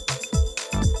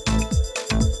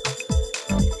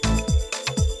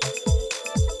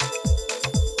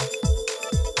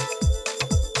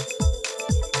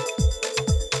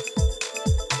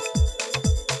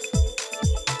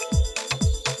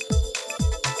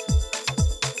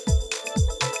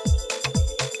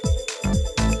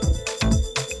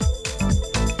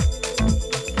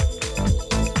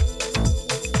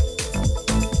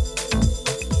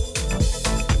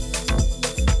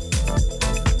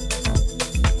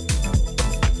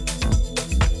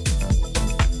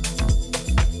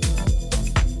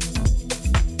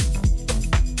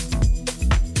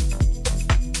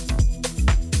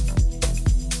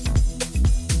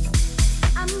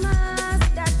 I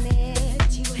must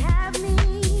admit you have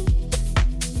me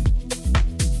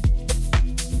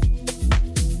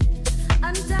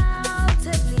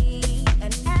undoubtedly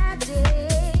an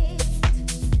addict.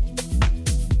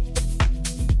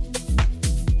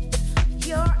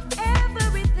 You're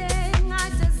everything I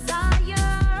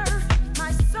desire.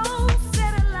 My soul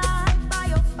set alight by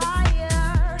your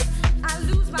fire. I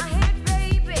lose my head,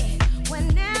 baby,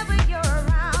 whenever you're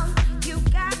around. You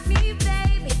got me,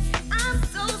 baby. I'm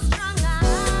so strung out.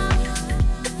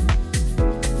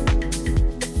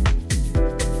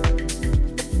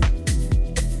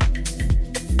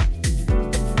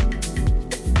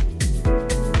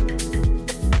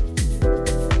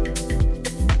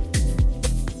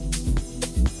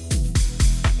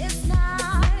 It's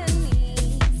not an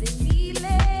easy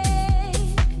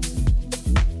feeling.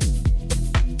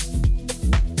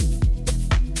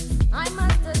 I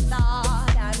must have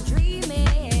thought I'm dreaming.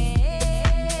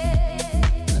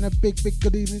 And a big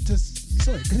good evening to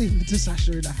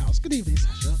Sasha in the house. Good evening,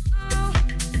 Sasha.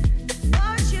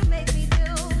 What you make me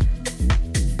do?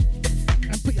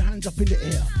 And put your hands up in the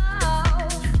air. Oh,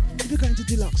 If you're going to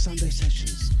Deluxe Sunday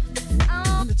Sessions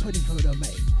on the 23rd of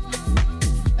May,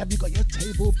 have you got your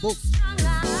table booked? strung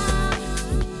out.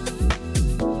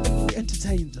 Be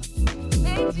entertained.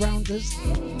 Rounders,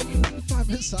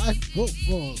 five-a-side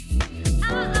football.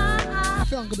 I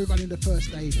feel I'm going to be running the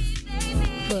first aid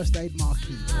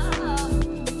marquee,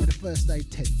 and the first aid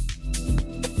tent.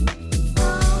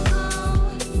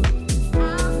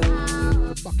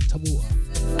 The bucket of water.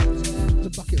 The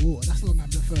bucket of water. That's not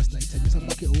having the first aid tent. It's a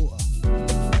bucket of water.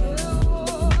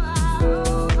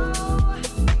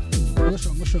 What's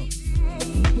wrong? What's wrong?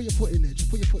 Put your foot in there. Just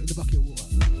put your foot in the bucket of water.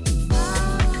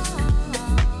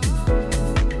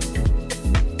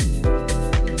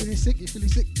 You feeling sick? You feeling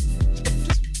sick?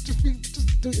 Just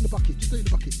do it in the bucket. Just do it in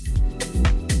the bucket.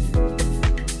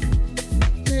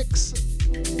 Next.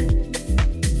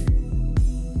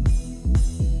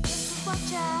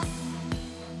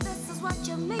 This is what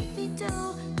you make me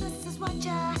do. This is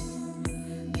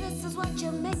what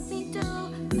you make me do.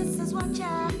 This is what you.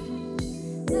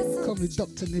 Call me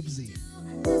Dr. Nibbsy.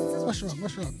 What's wrong?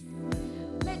 What's wrong?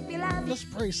 Make me love you.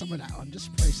 Just spray some of that on. Just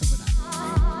spray some of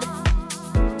that.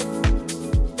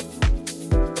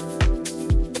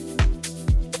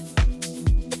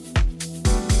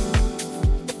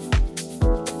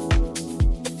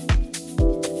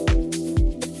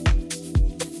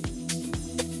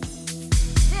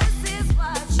 This is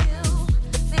what you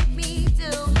make me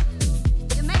do.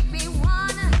 You make me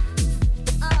wanna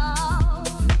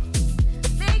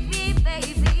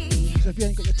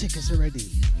tickets already.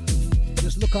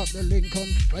 Just look up the link on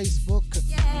Facebook.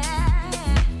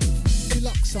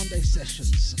 Deluxe Sunday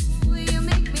Sessions.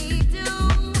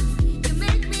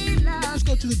 Just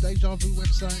go to the Deja Vu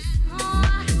website.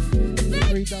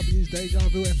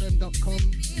 www.dejavufm.com.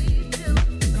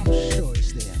 I'm sure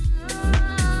it's there.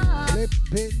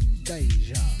 Flippin'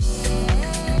 Deja.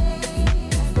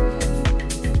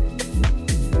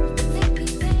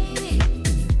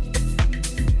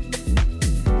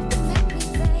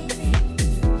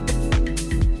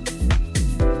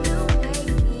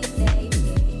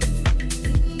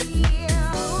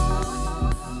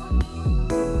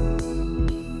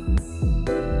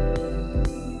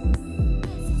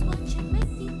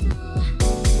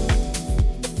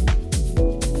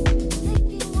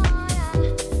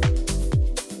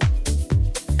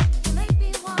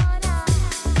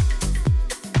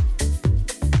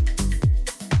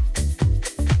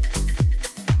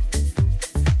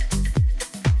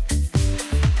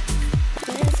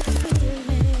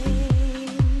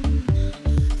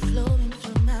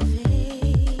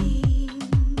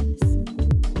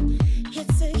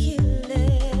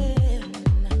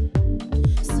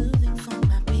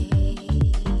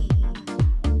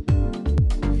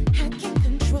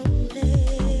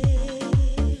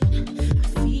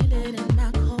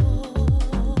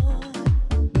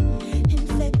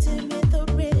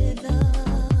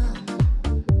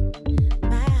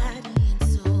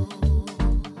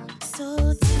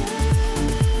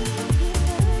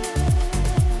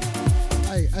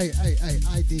 Hey,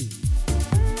 ID.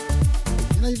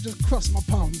 You know, you just cross my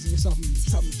palms and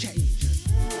something change.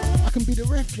 I can be the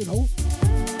ref, you know.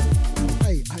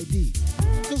 Hey, ID.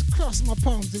 Just cross my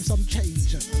palms and some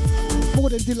change.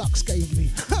 More than Deluxe gave me.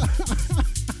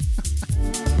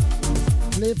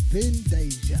 Flippin'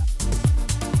 Deja.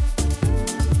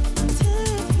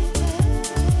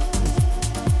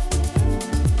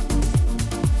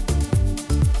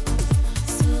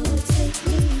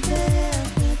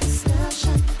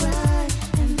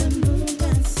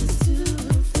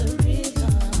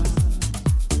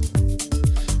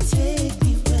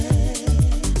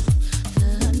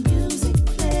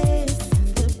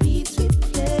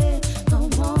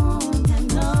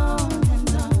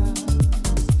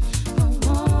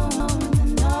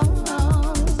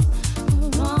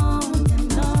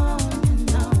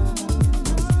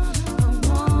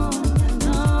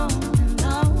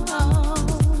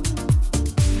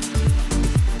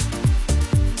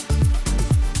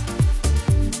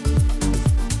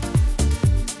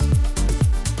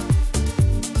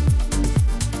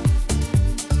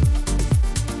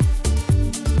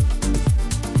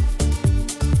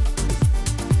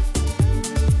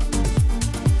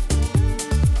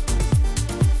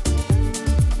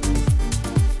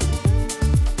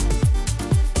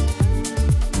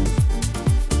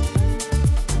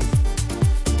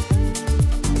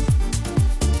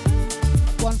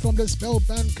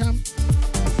 Spellbound Camp,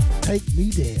 take me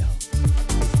there,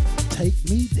 take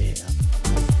me there,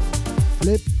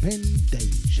 Flippin'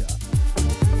 Deja.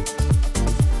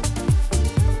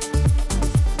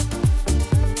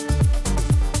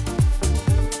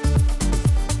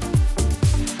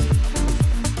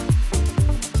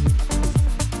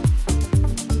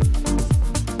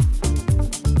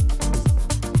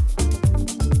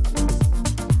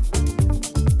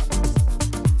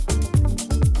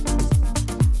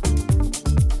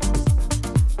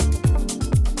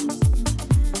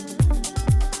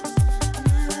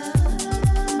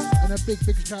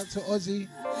 Big shout out to Ozzy,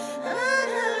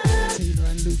 Tina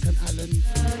and Luke and Alan,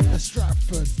 the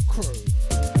Stratford crew.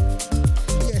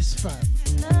 Yes, fam.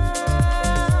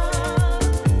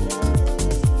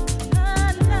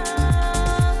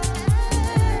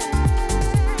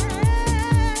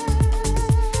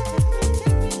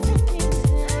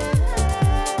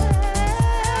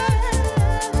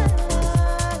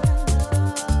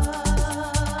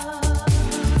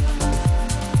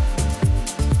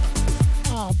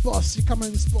 Boss, you come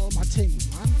and spoil my team,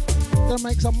 man. Gonna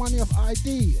make some money off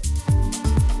ID.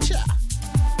 Cha.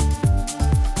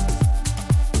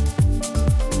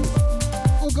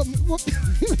 What?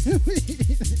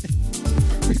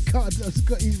 Ricardo's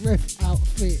got his ref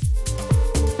outfit.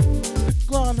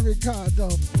 Go on, Ricardo.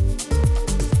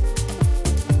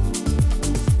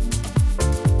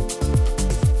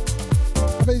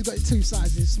 I bet he's got 2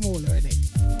 sizes smaller, innit?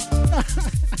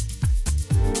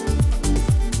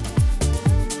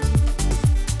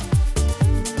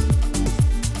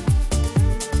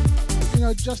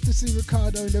 Just to see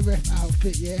Ricardo in the ref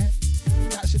outfit, yeah?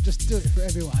 That should just do it for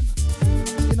everyone.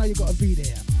 You know you gotta be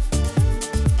there.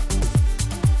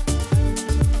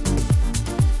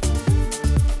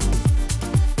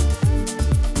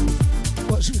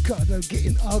 Watch Ricardo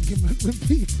getting argument with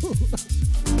people.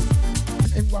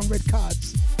 And everyone red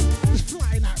cards. Just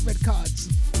flying out red cards.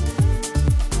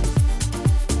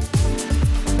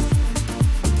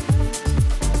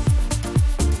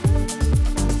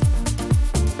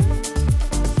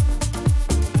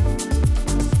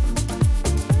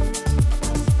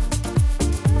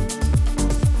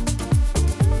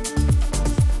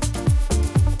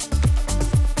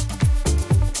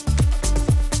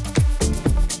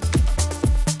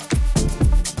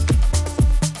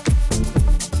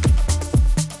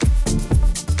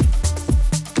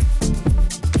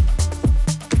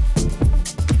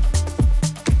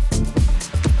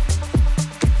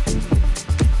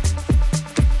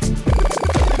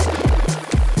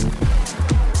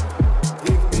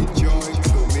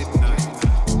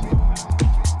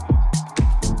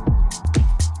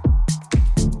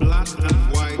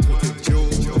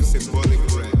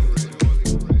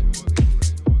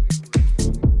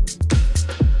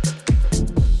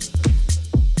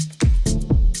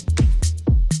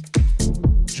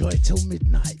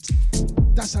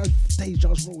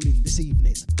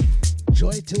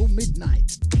 Till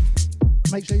midnight.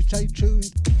 Make sure you stay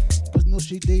tuned, cause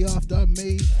Nushi D after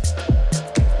me.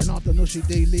 And after Nushi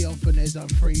D, Leon Finesse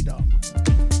and Freedom.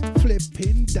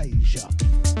 Flipping Deja.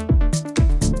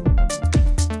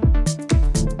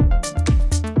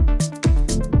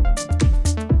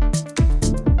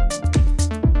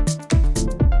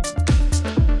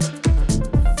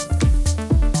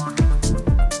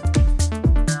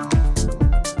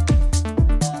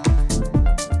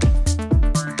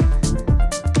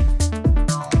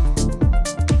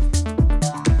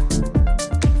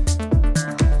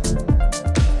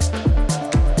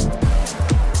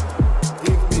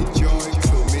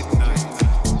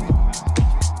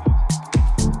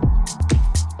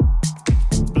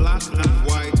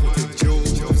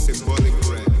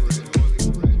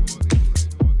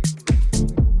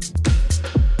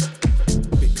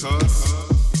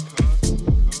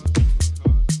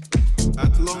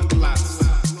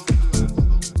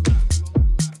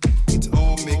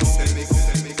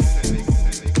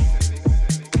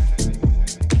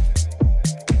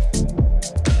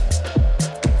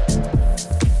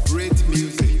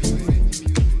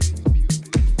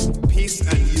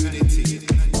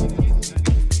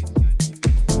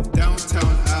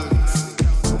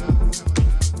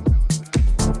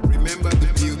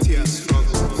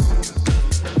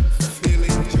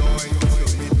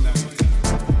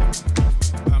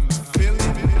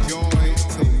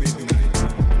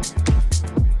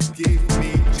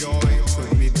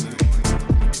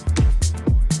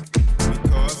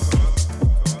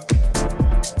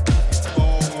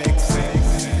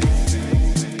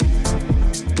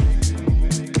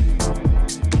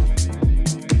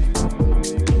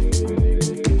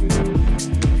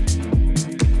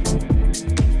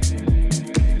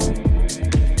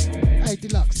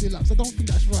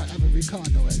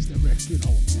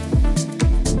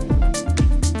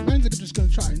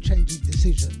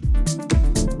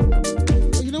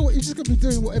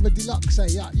 Say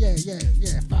yeah,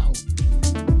 foul.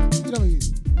 You know what I mean?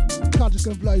 Can't just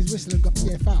go blow his whistle and go,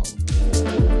 yeah, foul.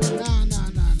 Nah.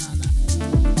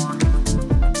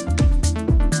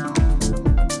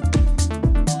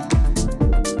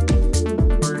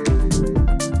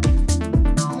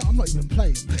 I'm not even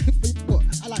playing, but what?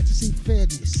 I like to see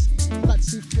fairness.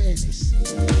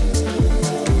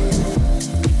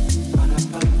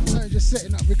 I'm just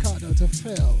setting up Ricardo to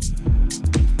fail.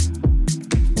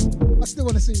 I still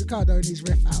want to see Ricardo in his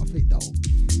ref outfit though.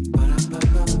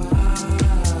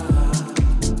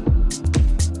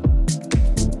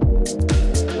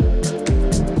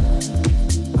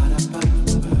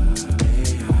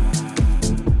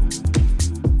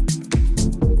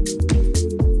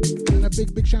 And a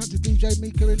big shout to DJ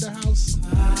Mika in the house.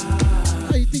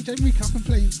 Hey DJ Mika, I'm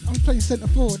playing centre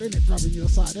forward, innit, brother, in your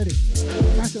side, innit?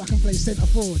 I said I can play centre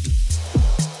forward,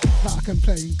 but I can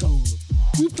play in goal.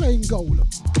 You playing goal?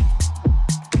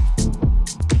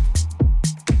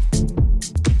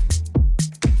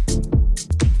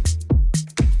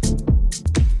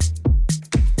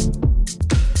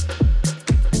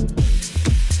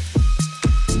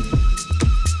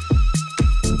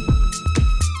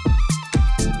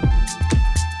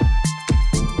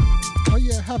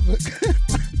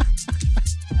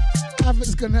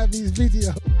 Havoc's gonna have his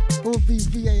video. All be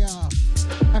VAR.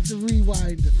 Have to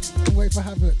rewind and wait for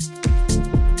Havoc.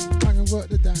 I can work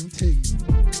the damn thing.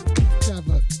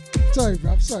 Havoc. Sorry,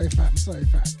 bruv. Sorry, fam.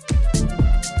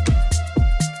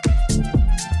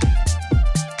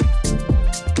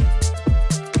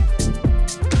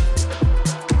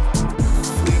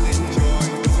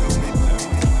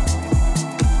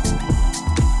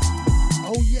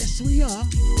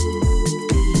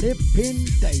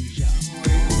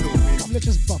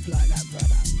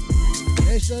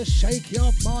 Deja, shake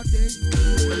your body.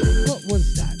 What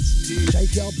was that?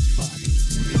 Shake your body.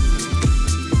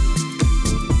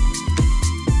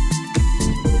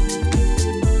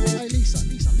 Hey Lisa.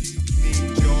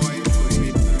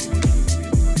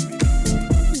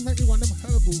 You make me one of them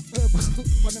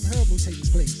herbal things,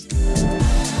 please.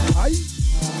 Aye.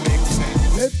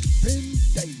 Flipping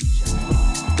Deja.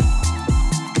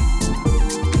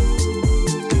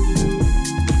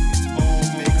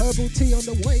 Herbal tea on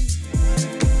the way.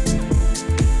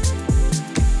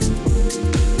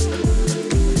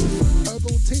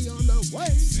 Herbal tea on the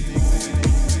way.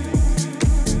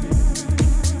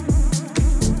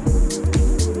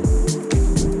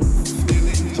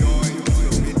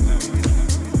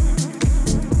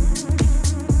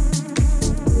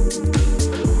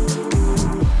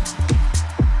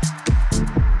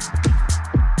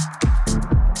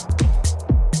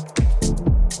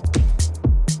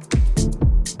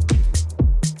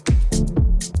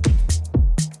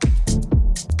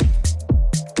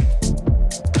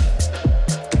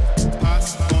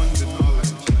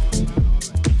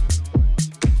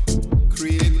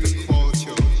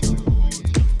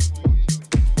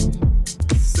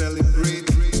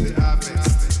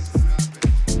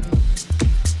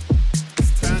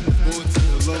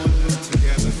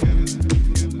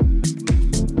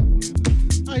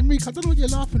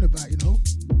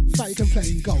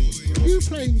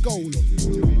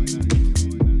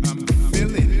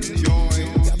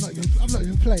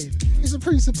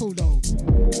 Principle though.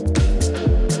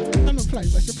 I'm not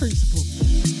playing, but it's a principle.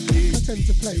 I tend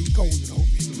to play goal, you know.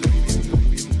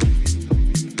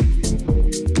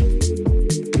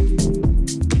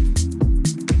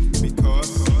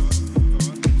 Because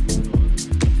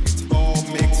it all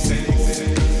makes sense.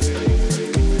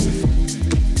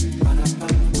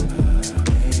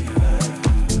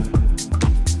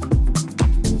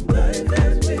 Life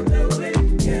as we know it,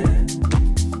 yeah.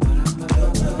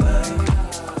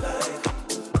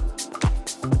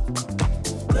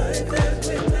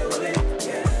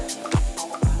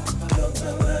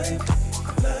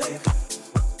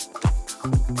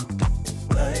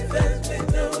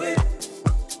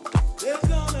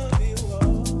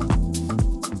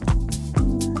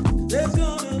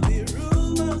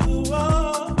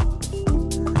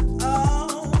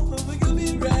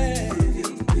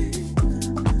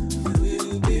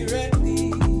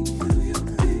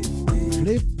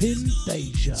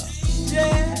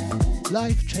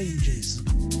 Life changes.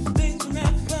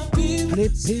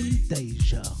 Flipping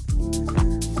Deja.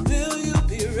 Will you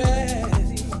be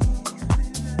ready?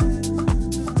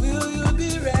 Will you be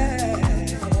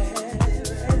ready?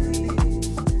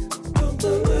 From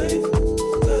the life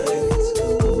is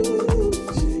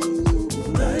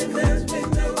life as we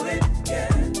know it,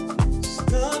 yeah. It's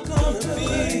not gonna be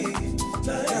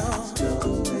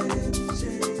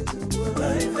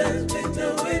life as we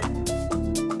know it.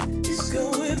 It's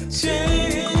going to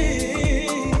change.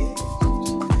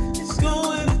 It's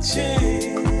going to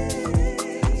change.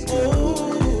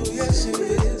 Oh, yes it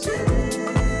is.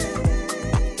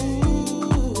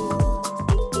 Ooh,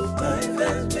 life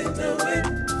as we know it.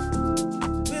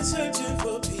 We're searching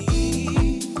for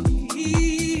peace,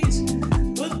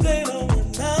 but they don't want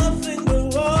nothing but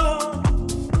war.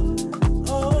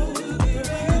 Oh, will you be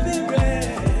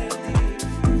ready?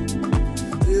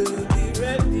 Will you be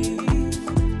ready?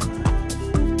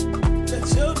 Let's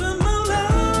show them our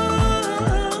love.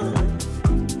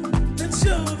 Let's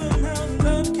show them how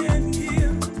love can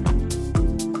heal.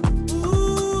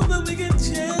 Ooh, but we can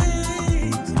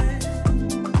change it.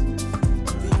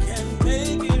 We can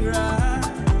make it right.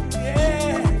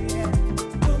 Yeah.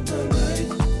 From the life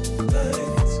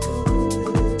is going.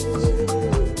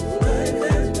 Life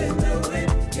as we know it.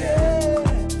 Yeah.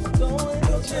 Going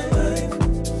to change.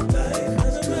 Life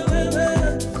as we know it.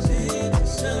 Change.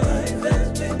 Life as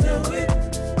we know it.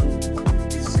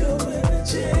 It's going to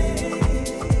change.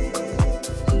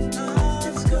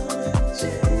 It's going to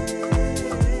change.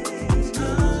 It's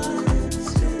going to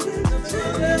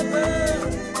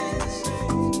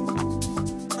change.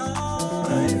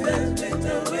 Life as we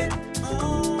know it.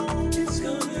 It's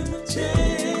going to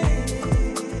change.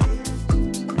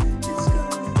 It's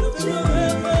going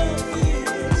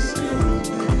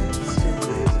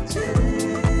to change.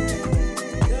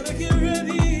 Gotta get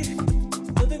ready.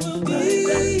 Nothing will be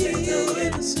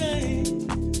the same.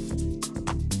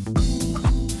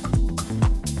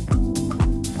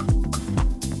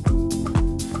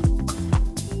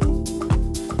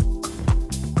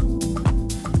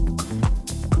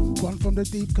 One from the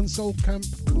Deep Console Camp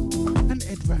and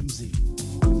Ed Ramsey.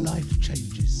 Life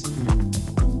changes.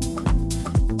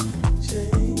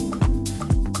 Change,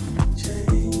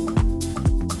 change.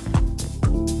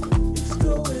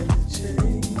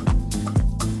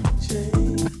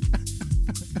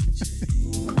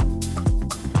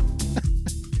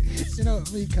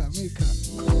 Mika.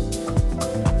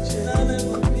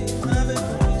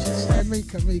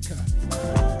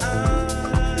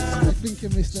 You're thinking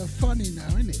Mr. Funny now,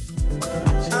 innit?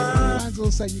 Man's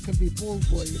all saying you can be ball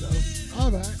boy, you know.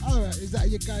 Alright, is that how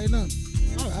you're going on?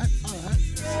 Alright.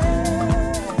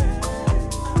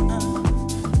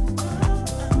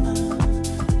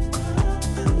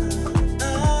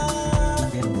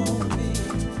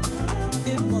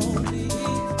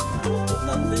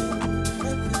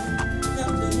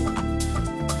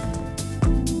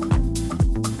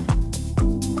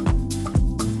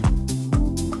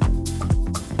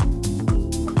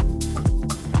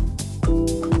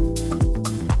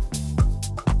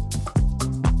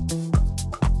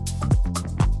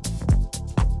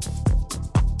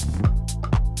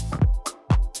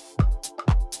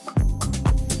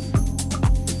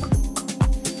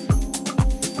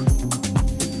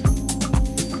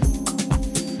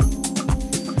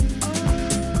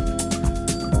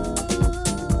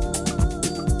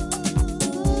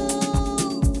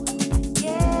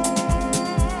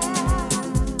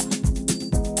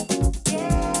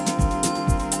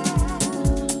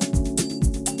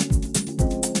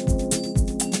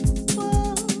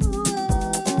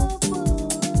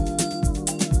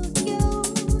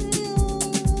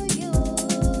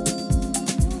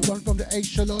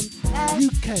 Echelon,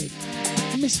 UK,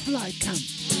 Miss Fly Camp,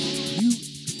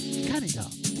 Canada.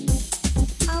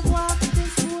 I'm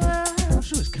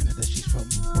sure it's Canada she's from.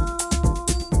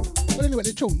 But anyway,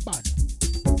 they're talking bad.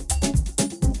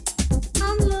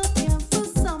 I'm looking for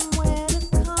somewhere to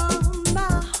come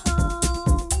back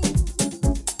home.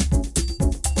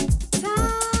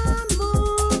 Time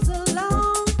moves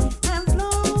along and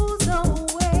flows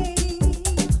away.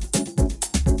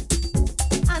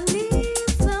 I need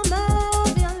some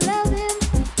of your loving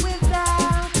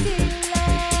without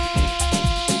delay.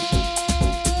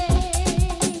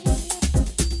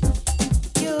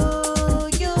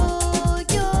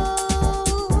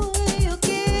 You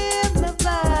give me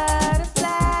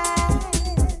butterflies.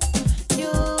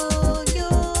 You,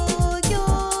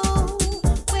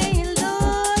 when you're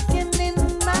looking in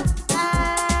my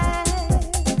eyes.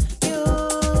 You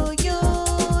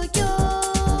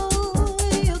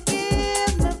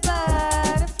give me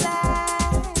butterflies.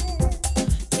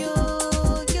 You,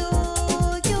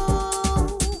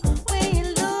 when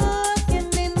you're looking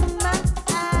in my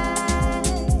eyes.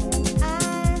 I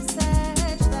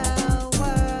search the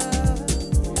world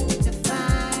to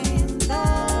find the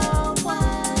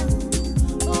one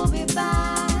who'll be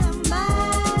by my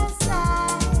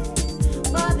side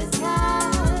for this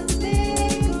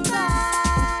cosmic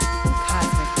ride.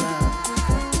 Cosmic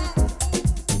love.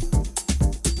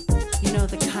 You know,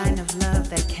 the kind of love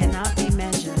that cannot be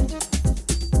measured.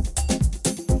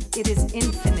 It is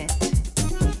infinite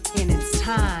in its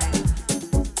time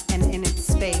and in its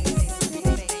space.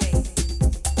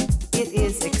 It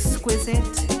is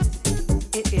exquisite.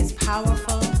 It is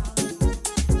powerful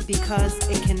because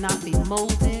it cannot be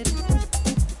molded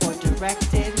or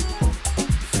directed.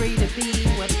 Free to be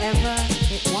whatever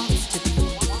it wants to be.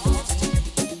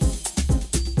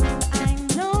 I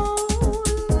know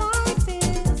life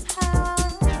is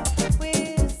hard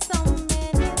with so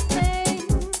many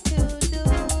things to do.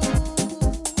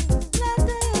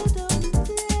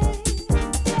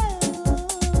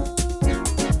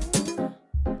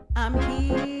 I'm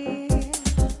here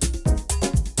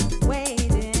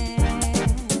waiting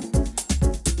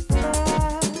for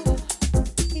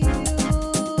you.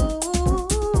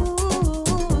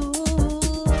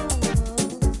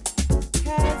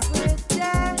 'Cause we're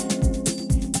just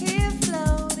here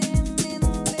floating in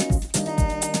this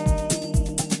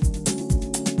place.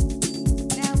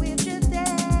 Now we're just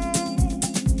there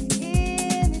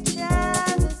in each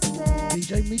other's space.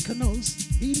 DJ Mika knows,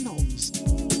 he knows.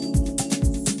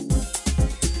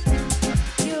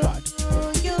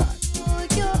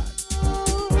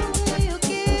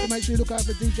 So make sure you look out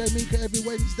for DJ Mika every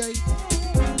Wednesday,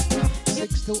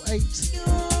 6 till 8.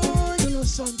 Till on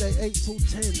Sunday, 8 till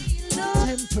 10.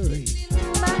 Temporary.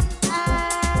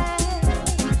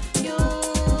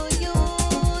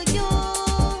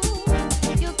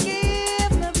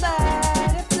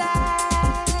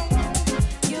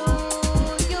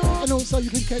 And also you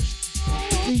can catch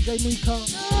DJ Mika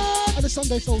at the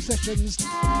Sunday Soul Sessions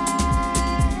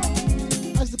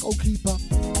as the goalkeeper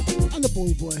and the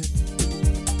ball boy.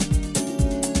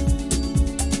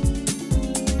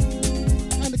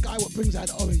 And the guy what brings out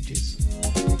the oranges.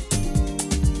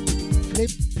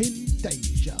 Flipping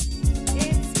Deja.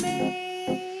 It's me.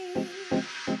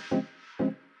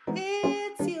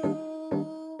 It's you.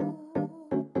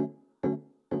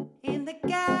 In the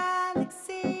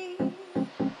galaxy,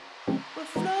 we're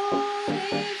floating.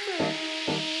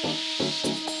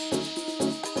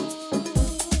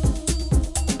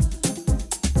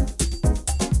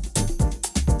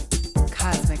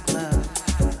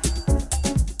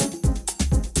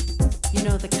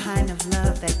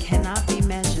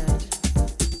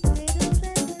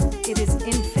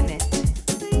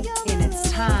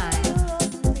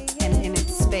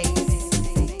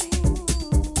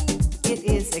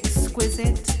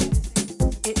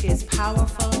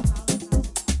 powerful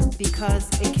because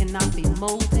it cannot be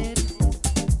molded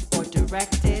or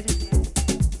directed.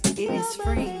 It is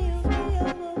free.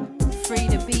 Free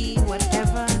to be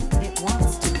whatever it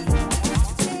wants to be.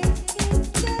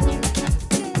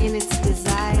 In its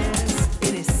desires,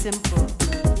 it is simple.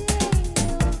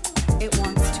 It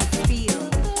wants to feel.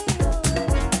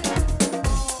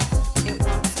 It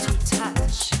wants to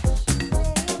touch.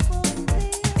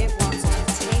 It wants to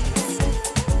taste.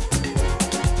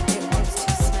 It wants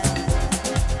to smell.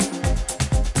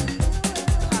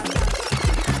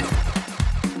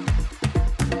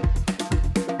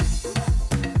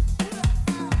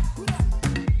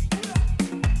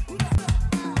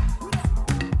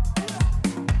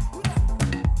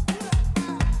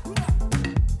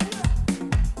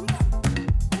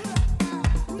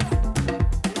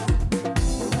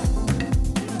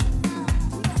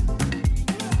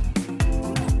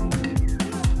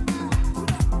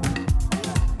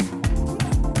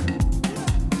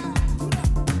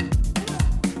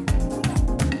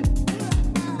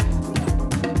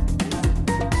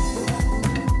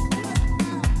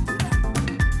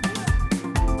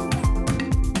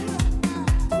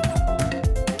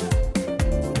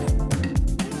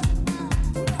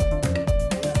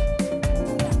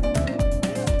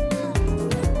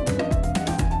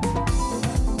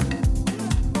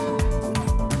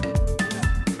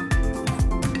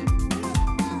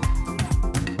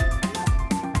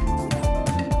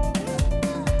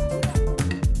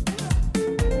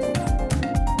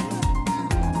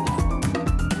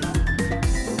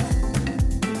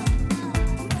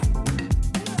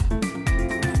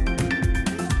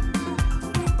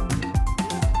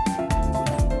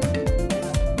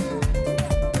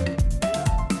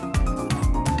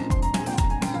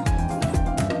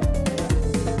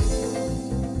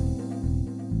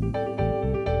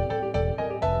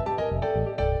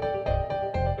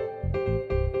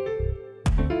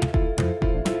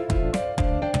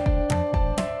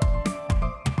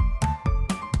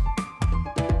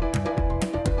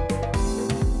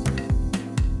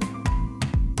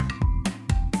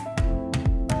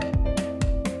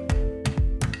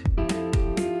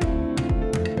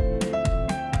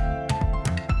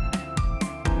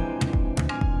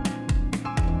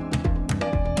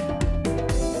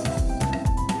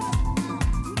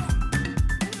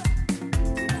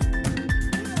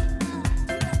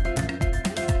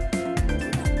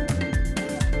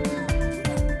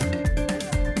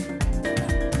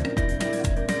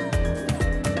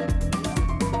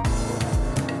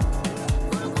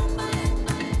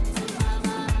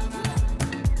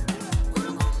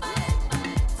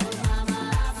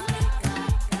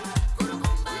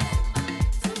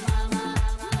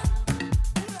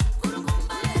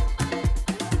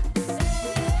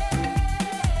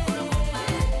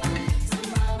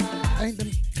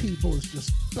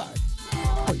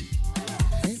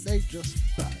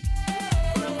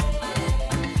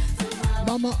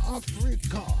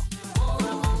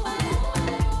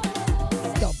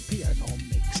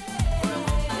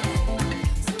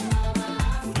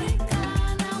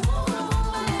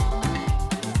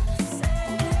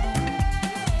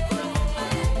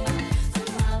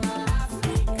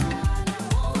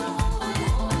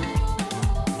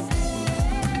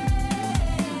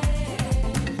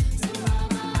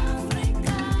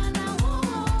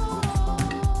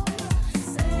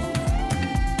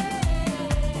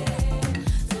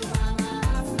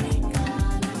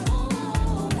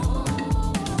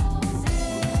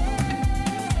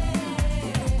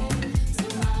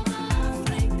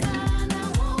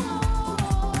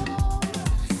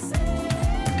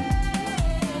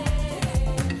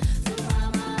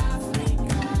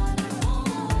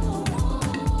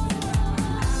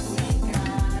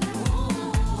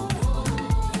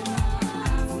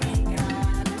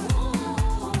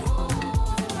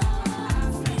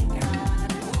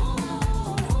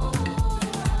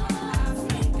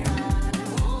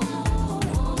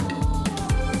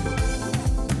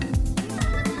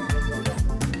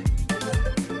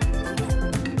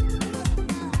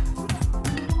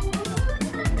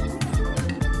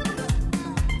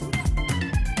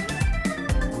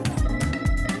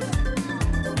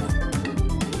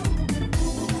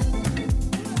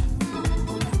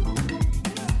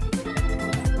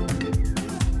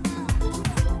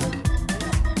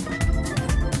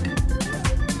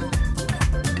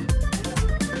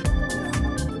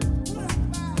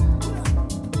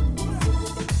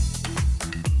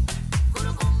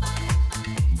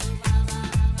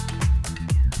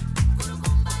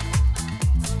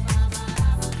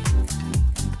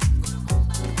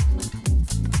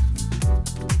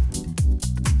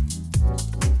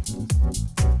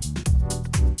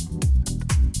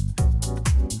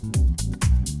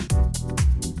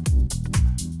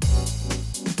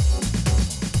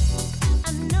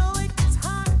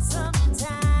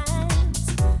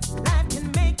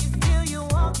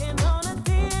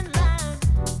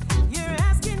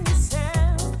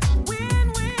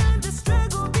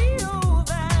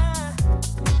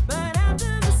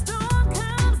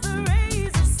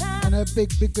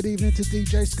 big good evening to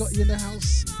DJ Scotty in the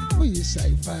house. What you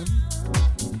say, fam?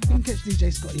 You can catch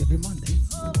DJ Scotty every Monday.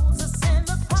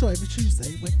 So every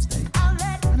Tuesday, Wednesday,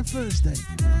 and a Thursday.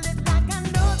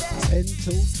 10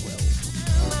 till 12.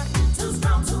 Too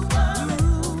strong to worry,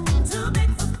 too big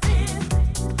for fear.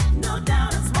 No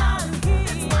doubt it's why I'm here.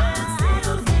 That's why I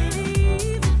still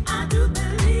believe. I do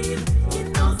believe He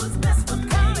knows what's best for me.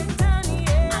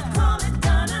 I call it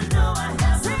done. I know I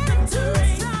have the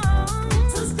victory.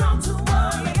 Too strong to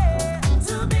worry,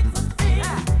 too big for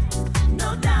fear.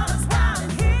 No doubt it's why I'm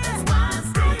here. That's why I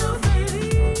still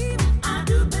believe. I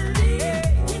do believe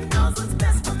He knows what's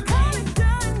best for me.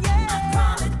 I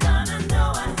call it done. I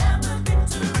know I have the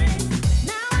victory.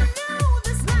 Now I know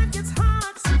this life gets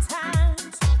hard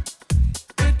sometimes.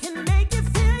 It can make you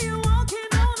feel you're walking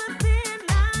on a thin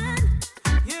line.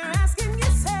 You're asking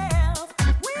yourself,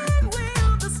 when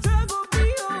will the struggle be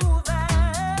over?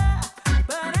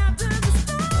 But after the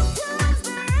storm comes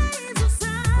the rays of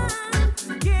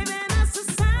sun, giving us a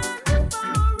sign we've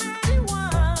already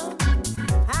won.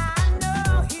 I know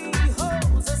He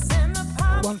holds us in the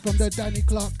palm One from the Danny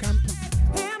Clark camp. of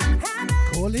Him.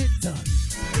 Call it done.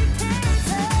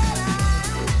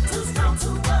 Too strong to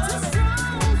worry,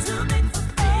 too big for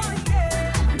fear.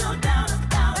 No doubt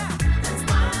about it. That's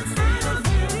why I still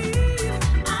believe.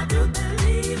 I do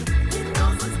believe He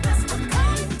knows what's best for me.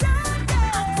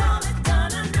 I call it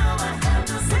done. I know I have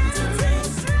the victory.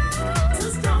 Too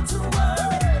strong to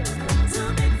worry, too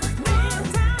big for fear.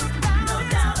 No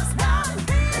doubt about it.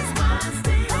 That's why I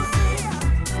still believe.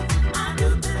 I do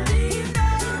believe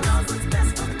He knows what's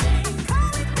best for me.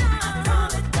 I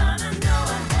call it done. I know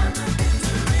I have the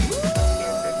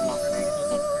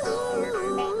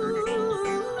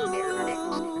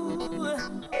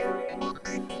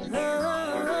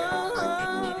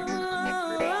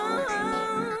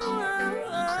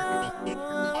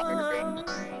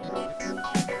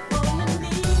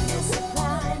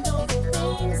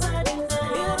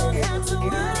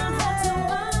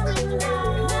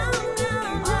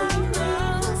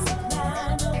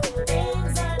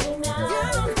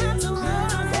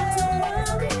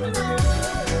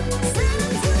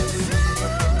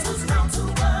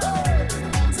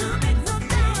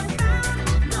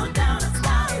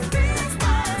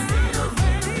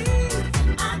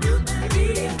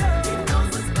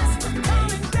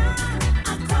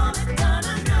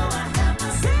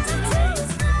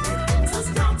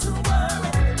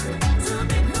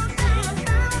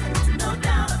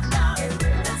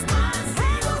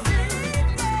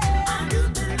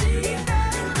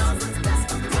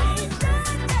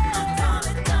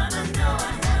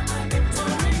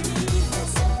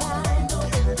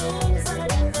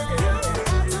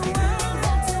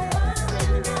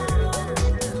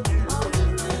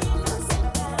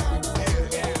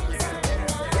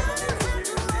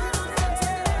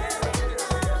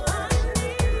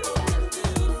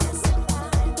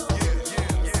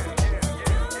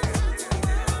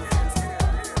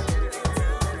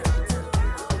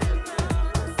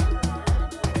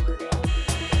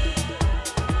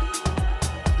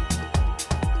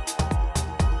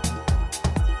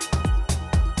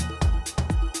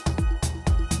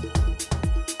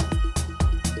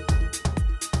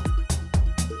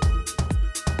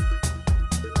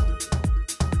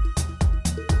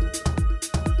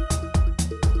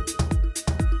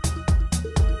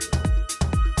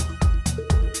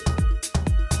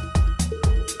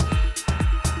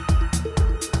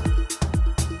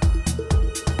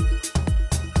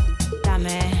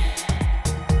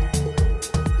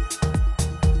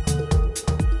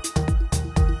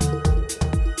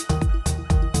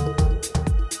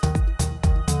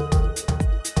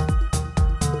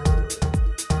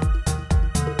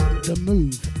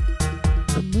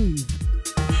The move.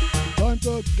 Time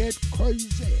to get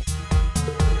crazy.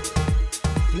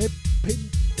 Flipping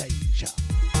danger.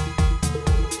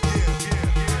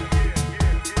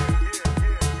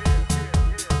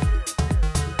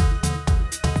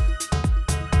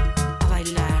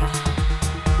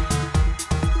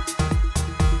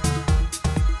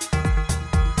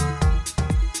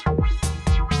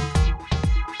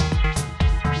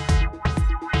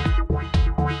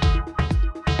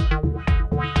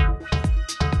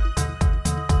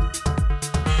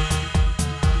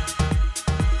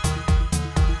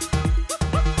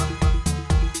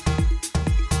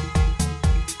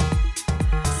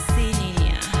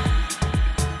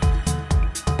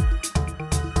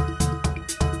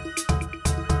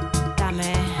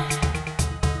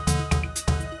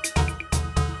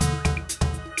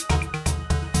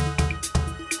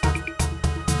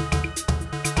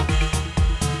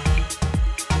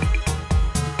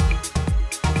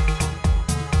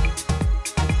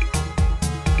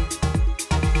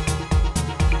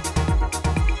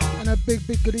 a big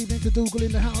good evening to Dougal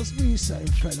in the house. We say,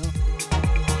 fella.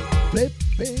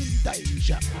 Flipping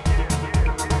Deja.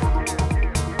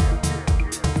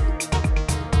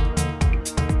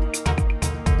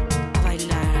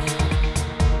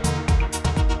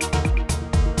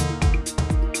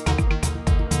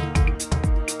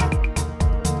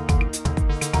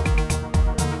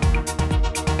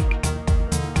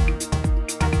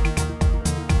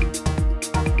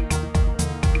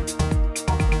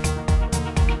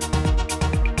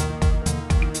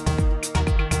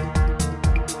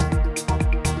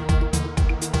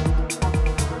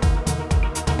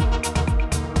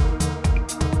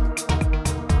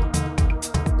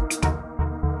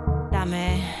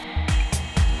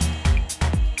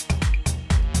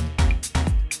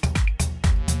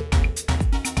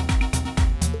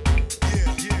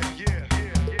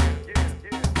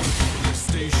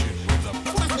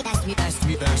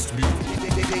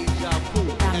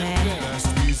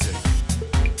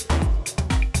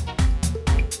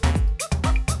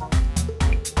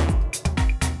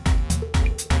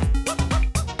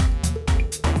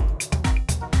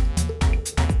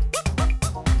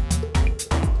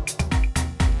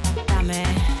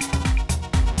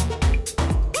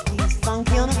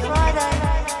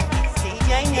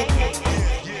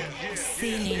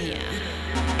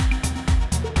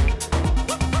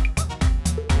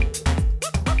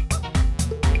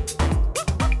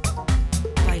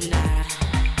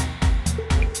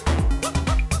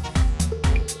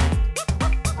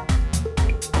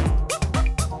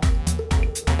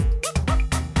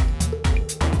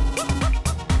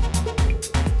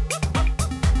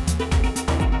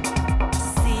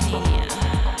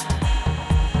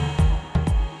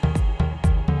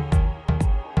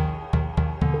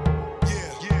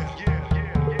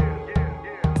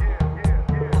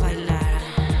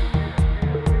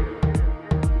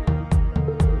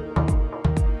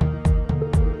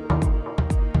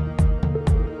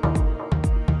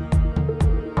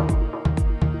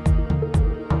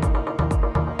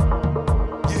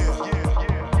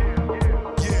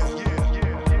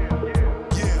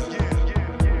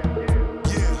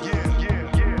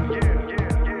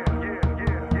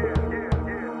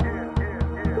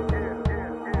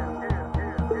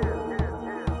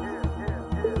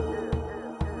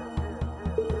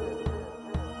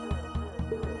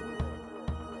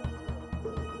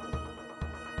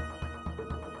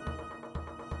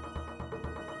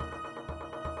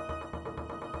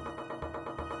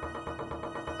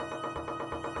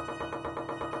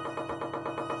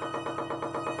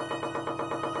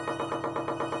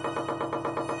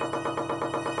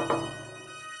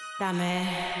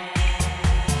 Dame.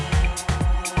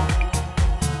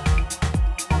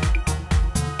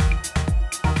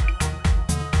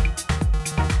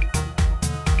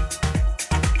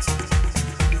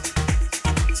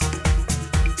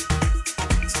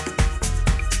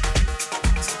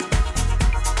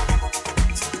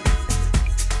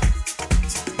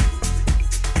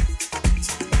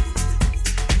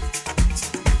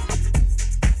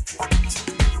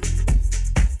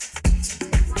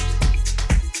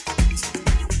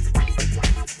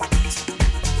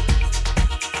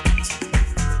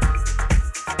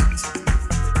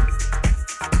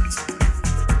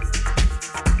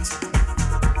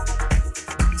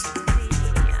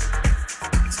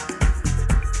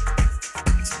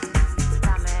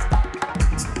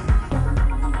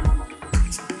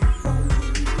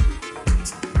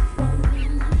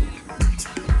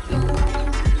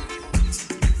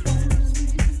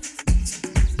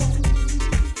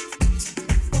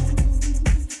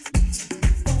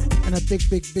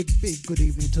 Big good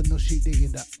evening to Nushi D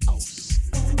in the house.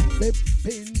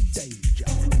 Flipping Deja.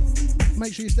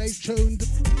 Make sure you stay tuned.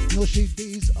 Nushi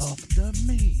D's after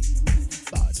me.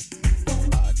 Bud.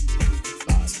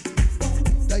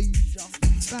 Deja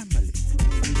family.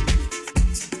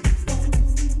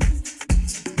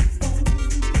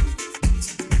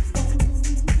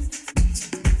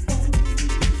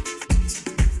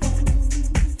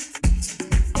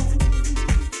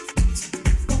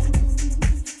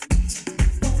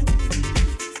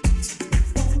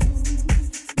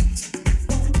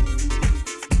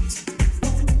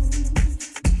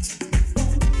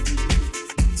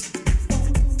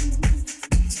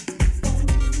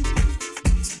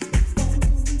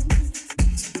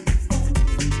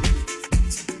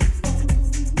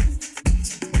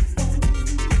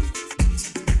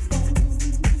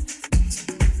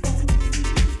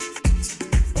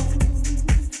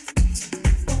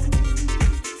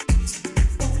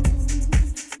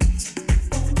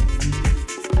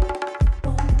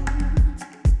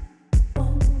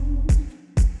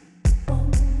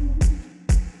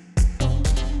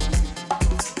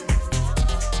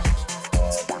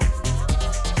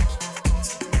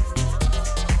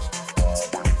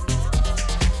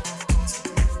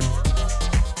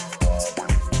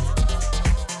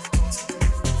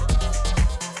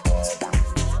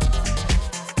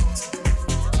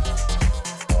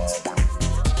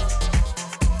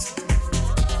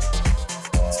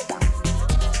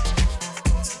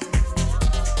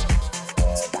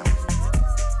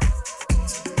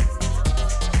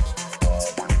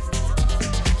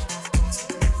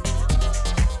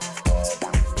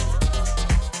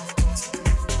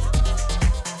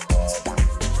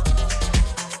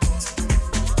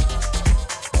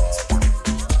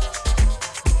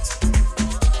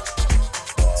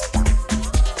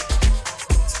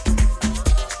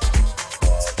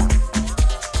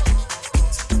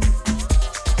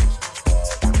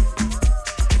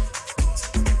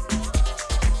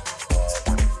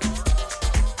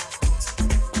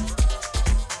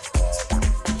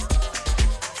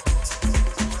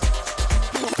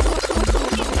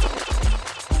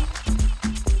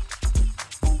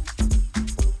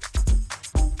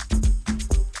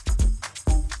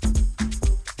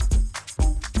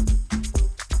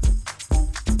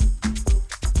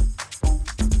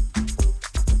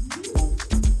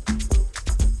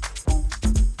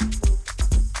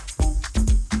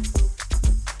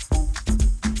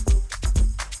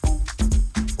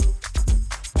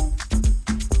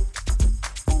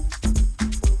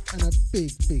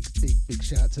 Big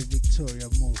shout out to Victoria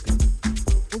Morgan,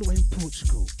 all the way in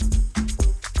Portugal,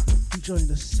 enjoying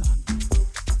the sun,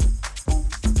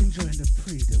 enjoying the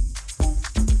freedom.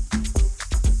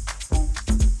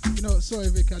 You know what, sorry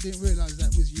Vic, I didn't realise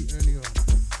that was you earlier on,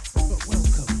 but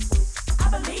welcome.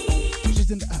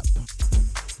 She's in the app.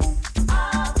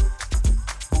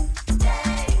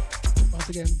 Once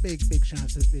again, big shout out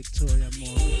to Victoria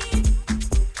Morgan.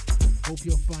 Hope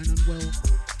you're fine and well.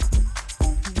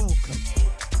 Welcome.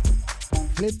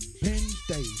 Flipping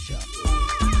Deja.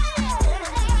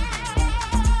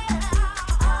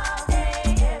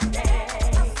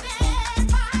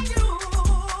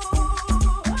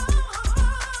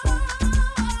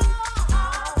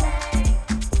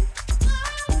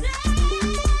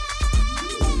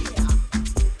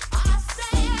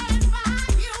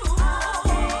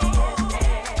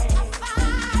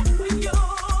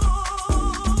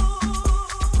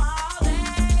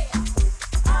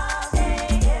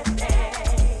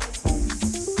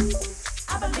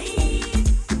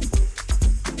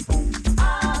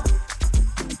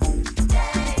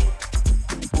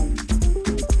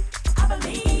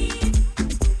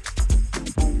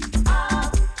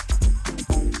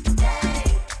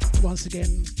 Once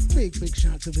again, big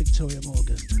shout out to Victoria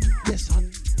Morgan. Yes, hon,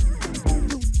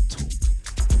 we'll talk.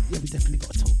 Yeah, we definitely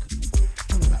got to talk.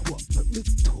 Don't know about what, but we'll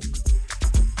talk.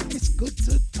 It's good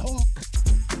to talk.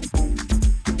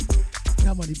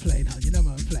 No money playing, hon. You know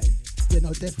what I'm playing. Yeah,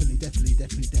 no, definitely.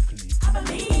 I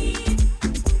believe.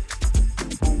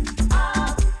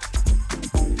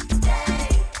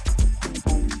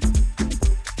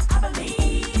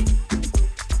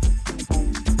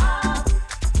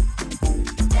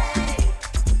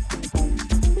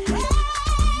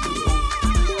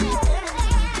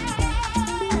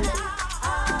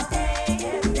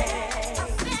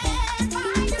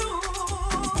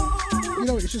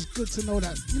 It's just good to know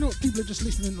that, you know, people are just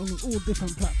listening on all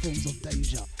different platforms of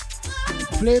Deja.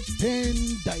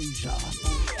 Flipping Deja.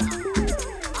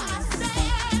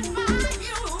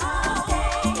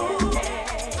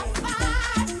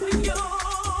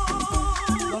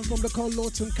 One from the Cold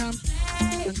Lawton camp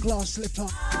and Glass Slipper.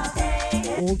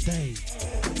 All day,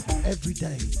 every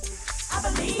day.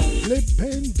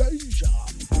 Flipping Deja.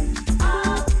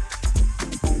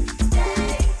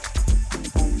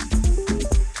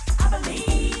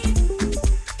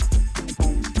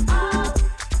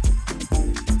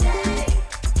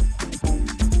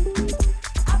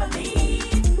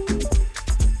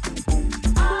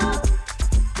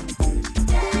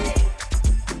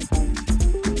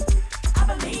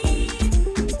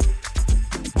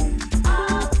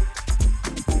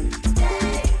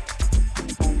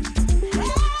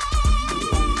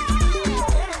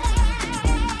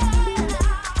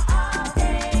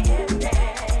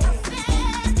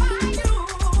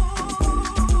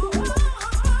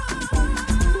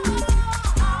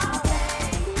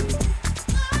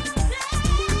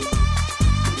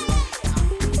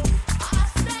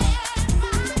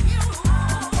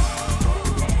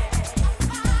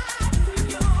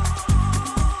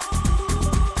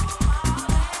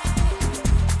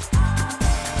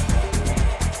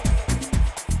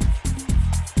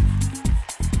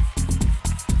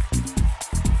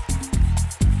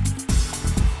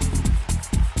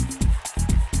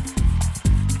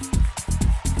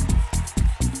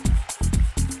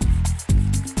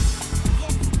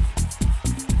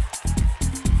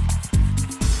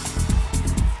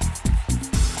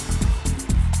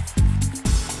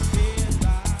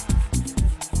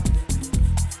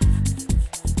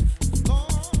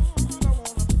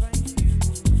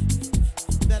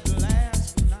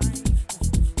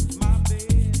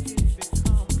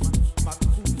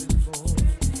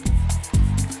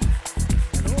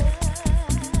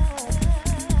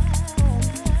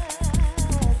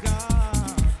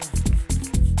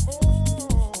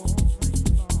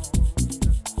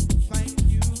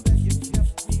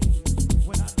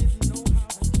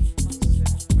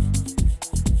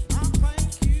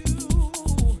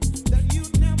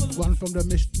 From the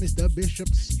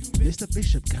Mr.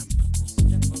 Bishop camp.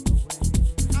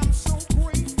 I'm so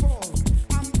grateful.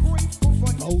 I'm grateful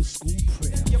for old school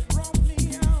prayer. you brought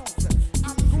me out.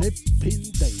 I'm Flipping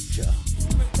Deja.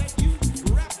 that you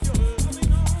wrapped your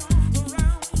loving arms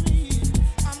around me.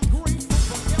 I'm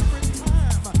grateful for every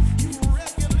time you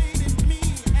regulated me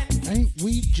and Ain't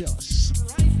we just?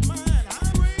 right mind.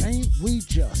 Ain't we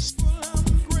just? I'm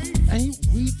grateful. Ain't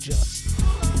we just?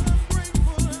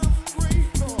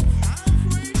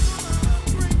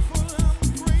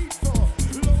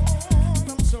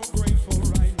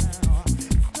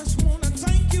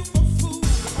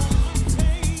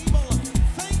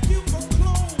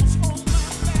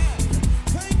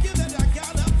 That I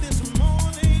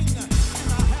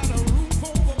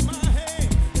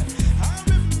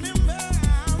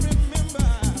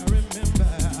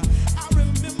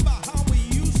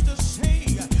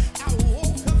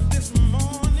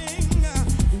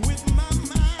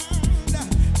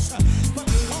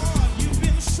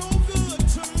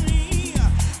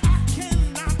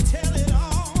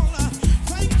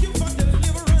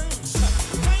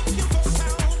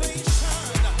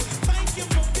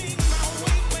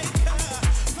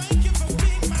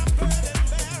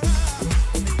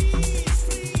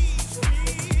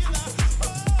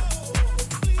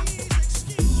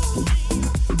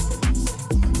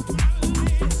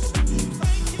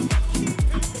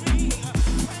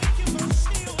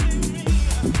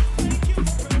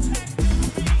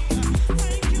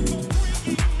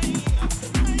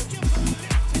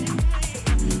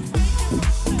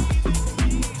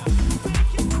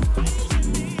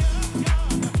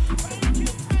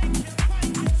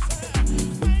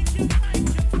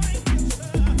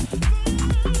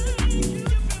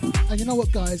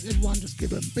guys, everyone just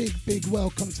give a big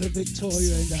welcome to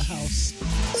Victoria in the house.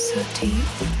 So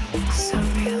deep, so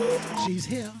real. She's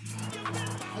here.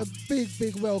 A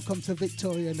big welcome to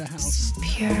Victoria in the house.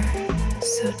 Pure,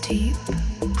 so deep,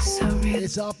 so real.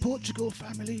 It's our Portugal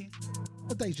family.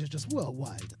 The Deja's just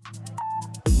worldwide.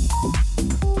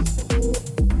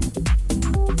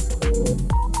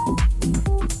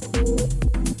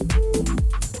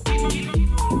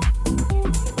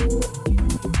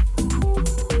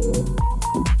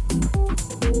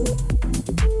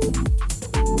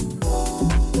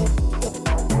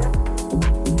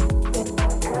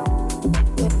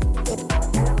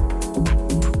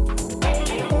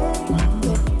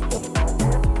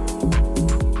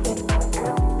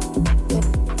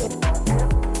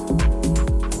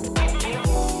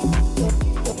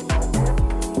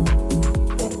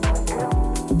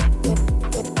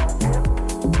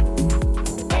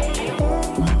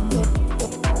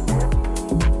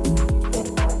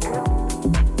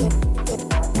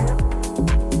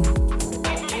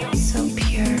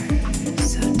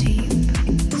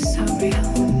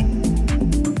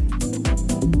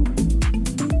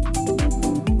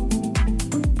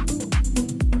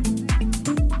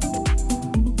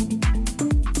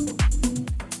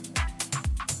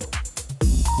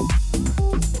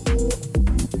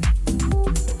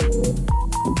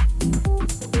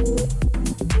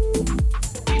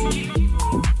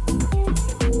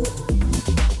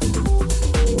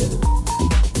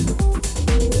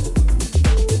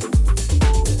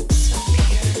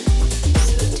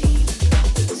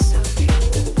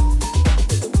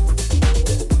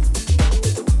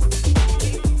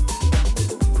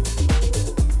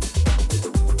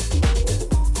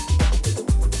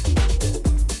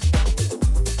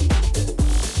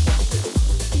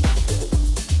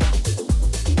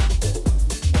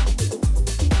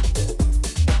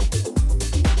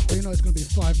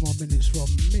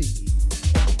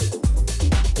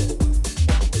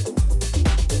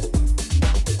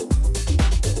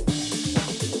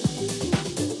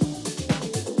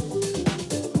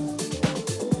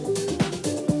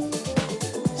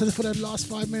 For the last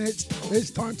 5 minutes,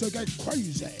 it's time to get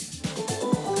crazy.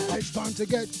 It's time to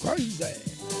get crazy.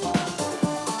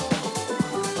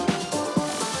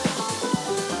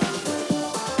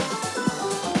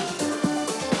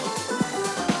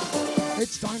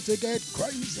 It's time to get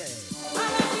crazy.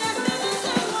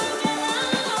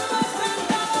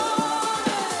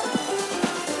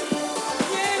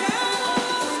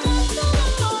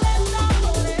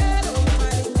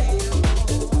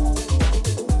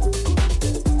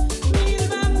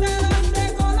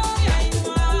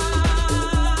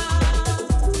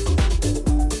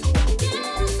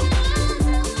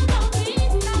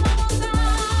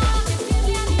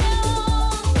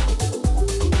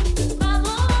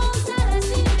 Vamos a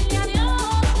decirle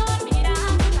adiós por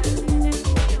mirar.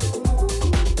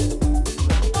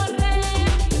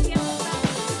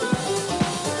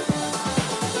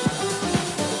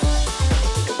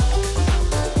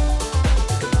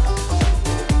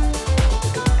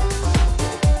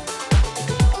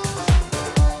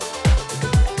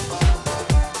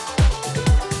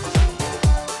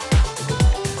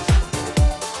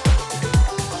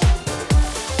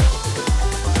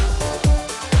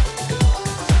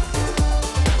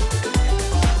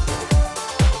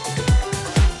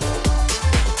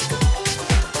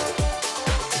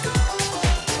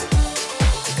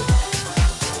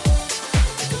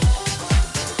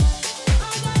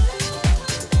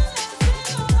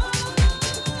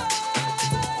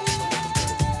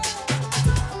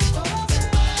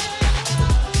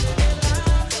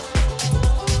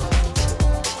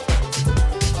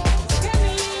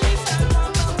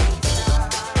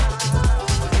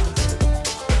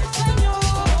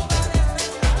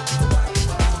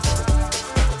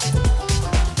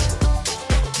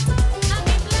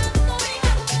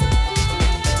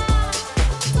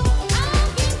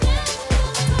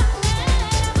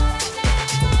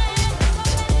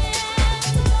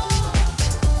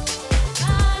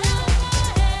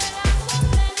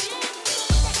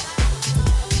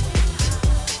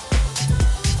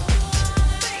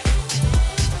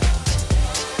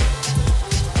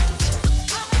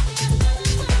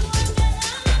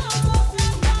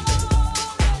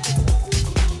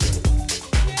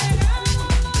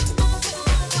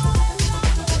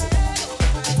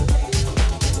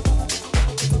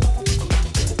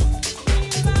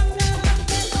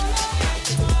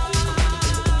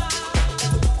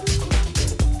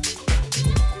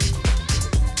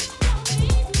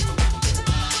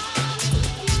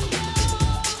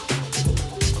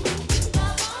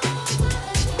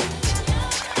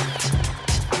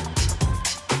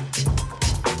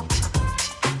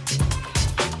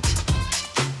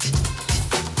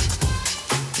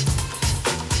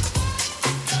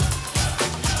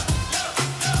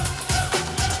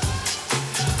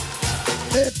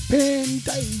 Flipping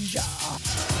Deja.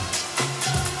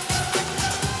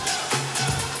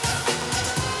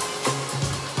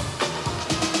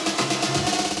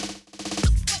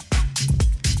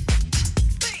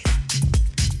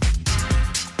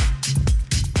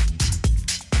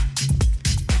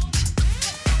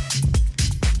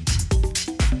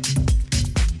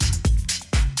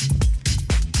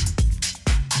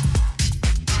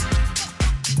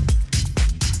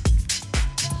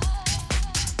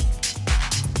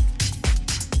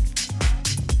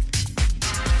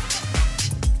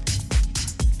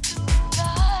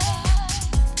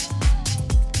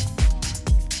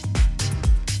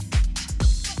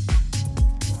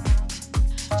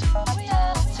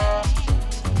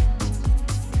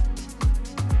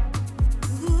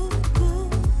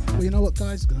 Well, you know what,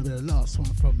 guys? It's gonna be the last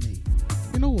one from me.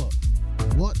 You know what?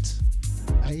 What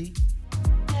a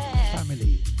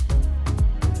family.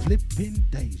 Flipping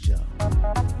Deja.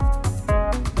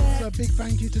 So a big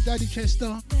thank you to Daddy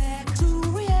Chester.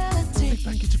 Big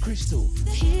thank you to Crystal.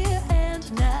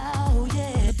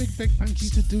 And a big thank you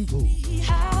to Dougal.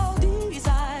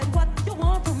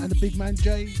 And the big man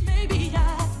Jay.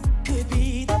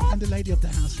 And the lady of the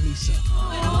house, Lisa.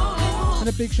 And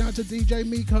a big shout out to DJ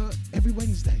Mika every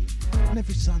Wednesday and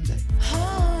every Sunday.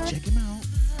 Check him out.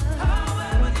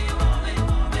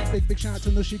 Big shout out to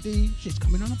Nushi D. She's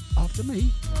coming on after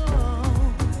me.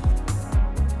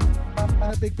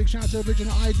 And a big shout out to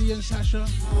Original ID and Sasha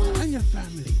and your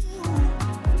family.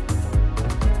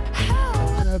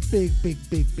 And a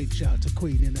big shout out to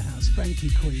Queen in the house. Thank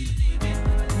you, Queen.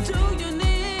 Do you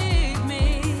need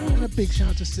me? And a big shout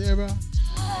out to Sarah,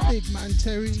 Big Man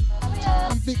Terry,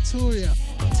 and Victoria.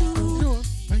 You know what?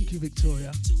 Thank you,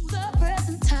 Victoria.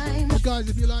 Well, guys,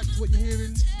 if you liked what you're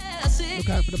hearing, look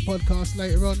out for the podcast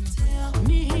later on.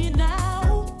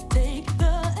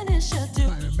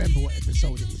 Can't remember what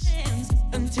episode it is.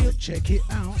 So check it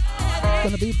out. It's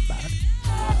gonna be bad.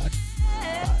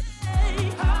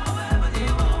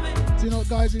 So you know what,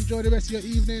 guys? Enjoy the rest of your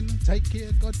evening. Take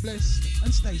care. God bless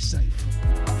and stay safe.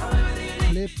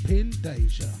 Flipping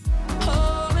Deja.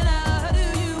 Oh, and how do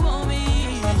you want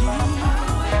me?